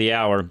top of the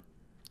hour.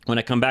 When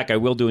I come back, I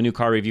will do a new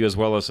car review as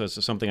well as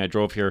something I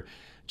drove here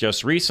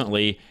just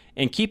recently.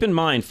 And keep in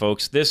mind,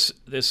 folks, this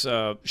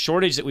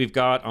shortage that we've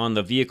got on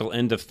the vehicle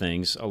end of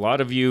things, a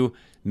lot of you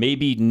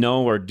maybe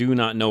know or do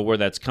not know where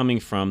that's coming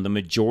from. The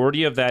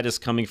majority of that is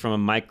coming from a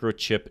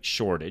microchip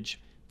shortage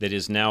that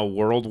is now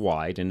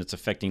worldwide, and it's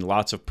affecting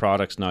lots of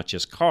products, not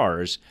just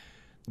cars.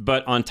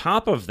 But on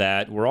top of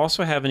that, we're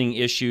also having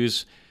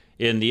issues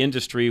in the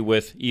industry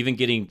with even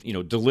getting,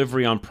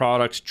 delivery on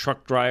products,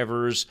 truck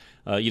drivers,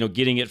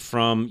 getting it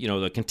from,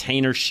 the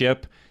container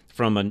ship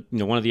from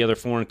one of the other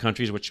foreign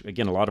countries, which,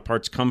 again, a lot of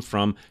parts come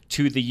from,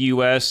 to the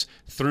U.S.,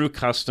 through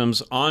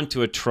customs,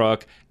 onto a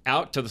truck,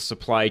 out to the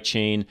supply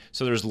chain.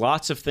 So there's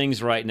lots of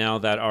things right now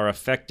that are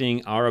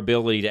affecting our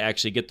ability to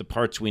actually get the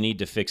parts we need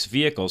to fix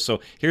vehicles. So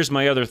here's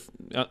my other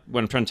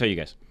what I'm trying to tell you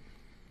guys.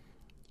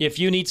 If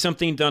you need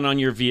something done on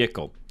your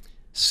vehicle,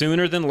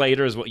 sooner than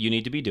later is what you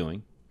need to be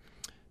doing.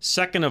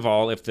 Second of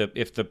all, if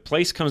the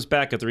place comes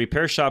back, if the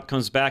repair shop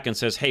comes back and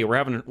says, "Hey, we're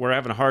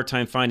having a hard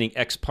time finding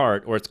X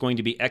part, or it's going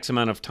to be X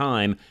amount of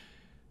time,"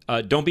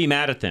 don't be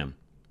mad at them.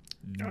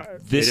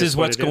 This is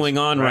what's going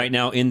on right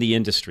now in the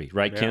industry,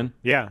 right, Ken?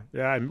 Yeah.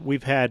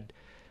 We've had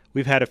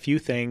a few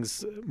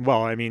things.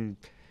 Well, I mean,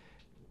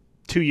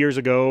 2 years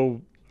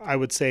ago, I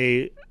would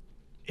say,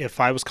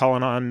 if I was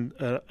calling on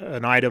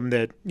an item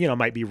that,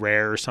 might be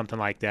rare or something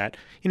like that,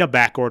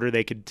 back order,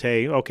 they could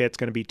say, okay, it's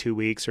going to be 2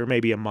 weeks or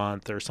maybe a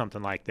month or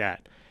something like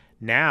that.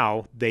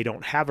 Now they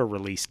don't have a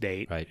release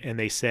date. Right. And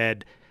they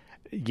said,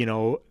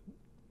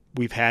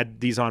 we've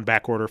had these on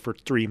back order for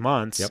 3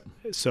 months. Yep.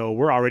 So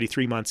we're already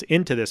 3 months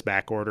into this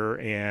back order,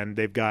 and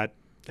they've got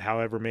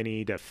however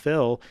many to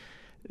fill.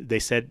 They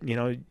said,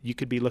 you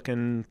could be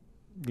looking,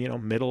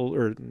 middle,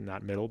 or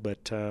not middle,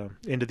 but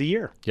end of the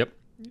year. Yep.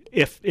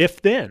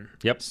 If then.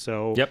 Yep.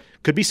 So yep.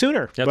 Could be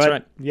sooner. That's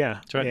right. Yeah.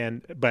 That's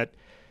right. But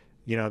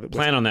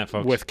plan on that,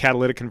 folks. With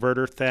catalytic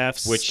converter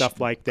thefts,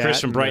 stuff like that.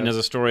 Chris from Brighton has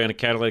a story on a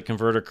catalytic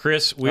converter.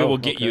 Chris, we will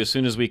get you as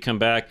soon as we come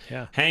back.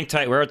 Yeah. Hang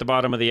tight. We're at the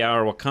bottom of the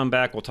hour. We'll come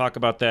back. We'll talk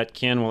about that.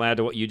 Ken will add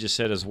to what you just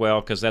said as well,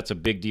 because that's a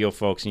big deal,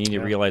 folks. And you need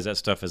to realize that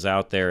stuff is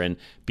out there and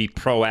be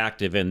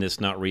proactive in this,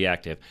 not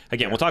reactive.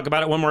 Again, we'll talk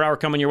about it. One more hour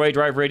coming your way.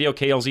 Drive Radio,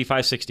 KLZ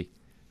 560.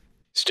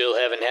 Still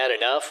haven't had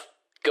enough?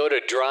 Go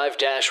to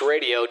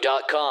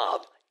drive-radio.com.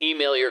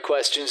 Email your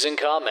questions and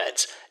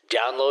comments.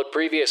 Download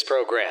previous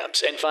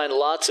programs and find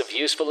lots of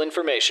useful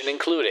information,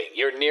 including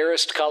your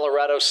nearest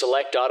Colorado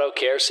Select Auto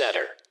Care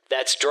Center.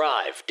 That's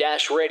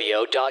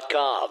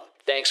drive-radio.com.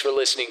 Thanks for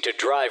listening to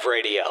Drive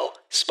Radio,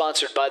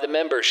 sponsored by the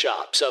member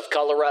shops of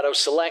Colorado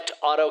Select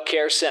Auto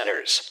Care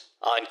Centers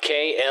on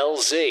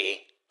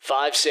KLZ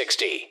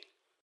 560.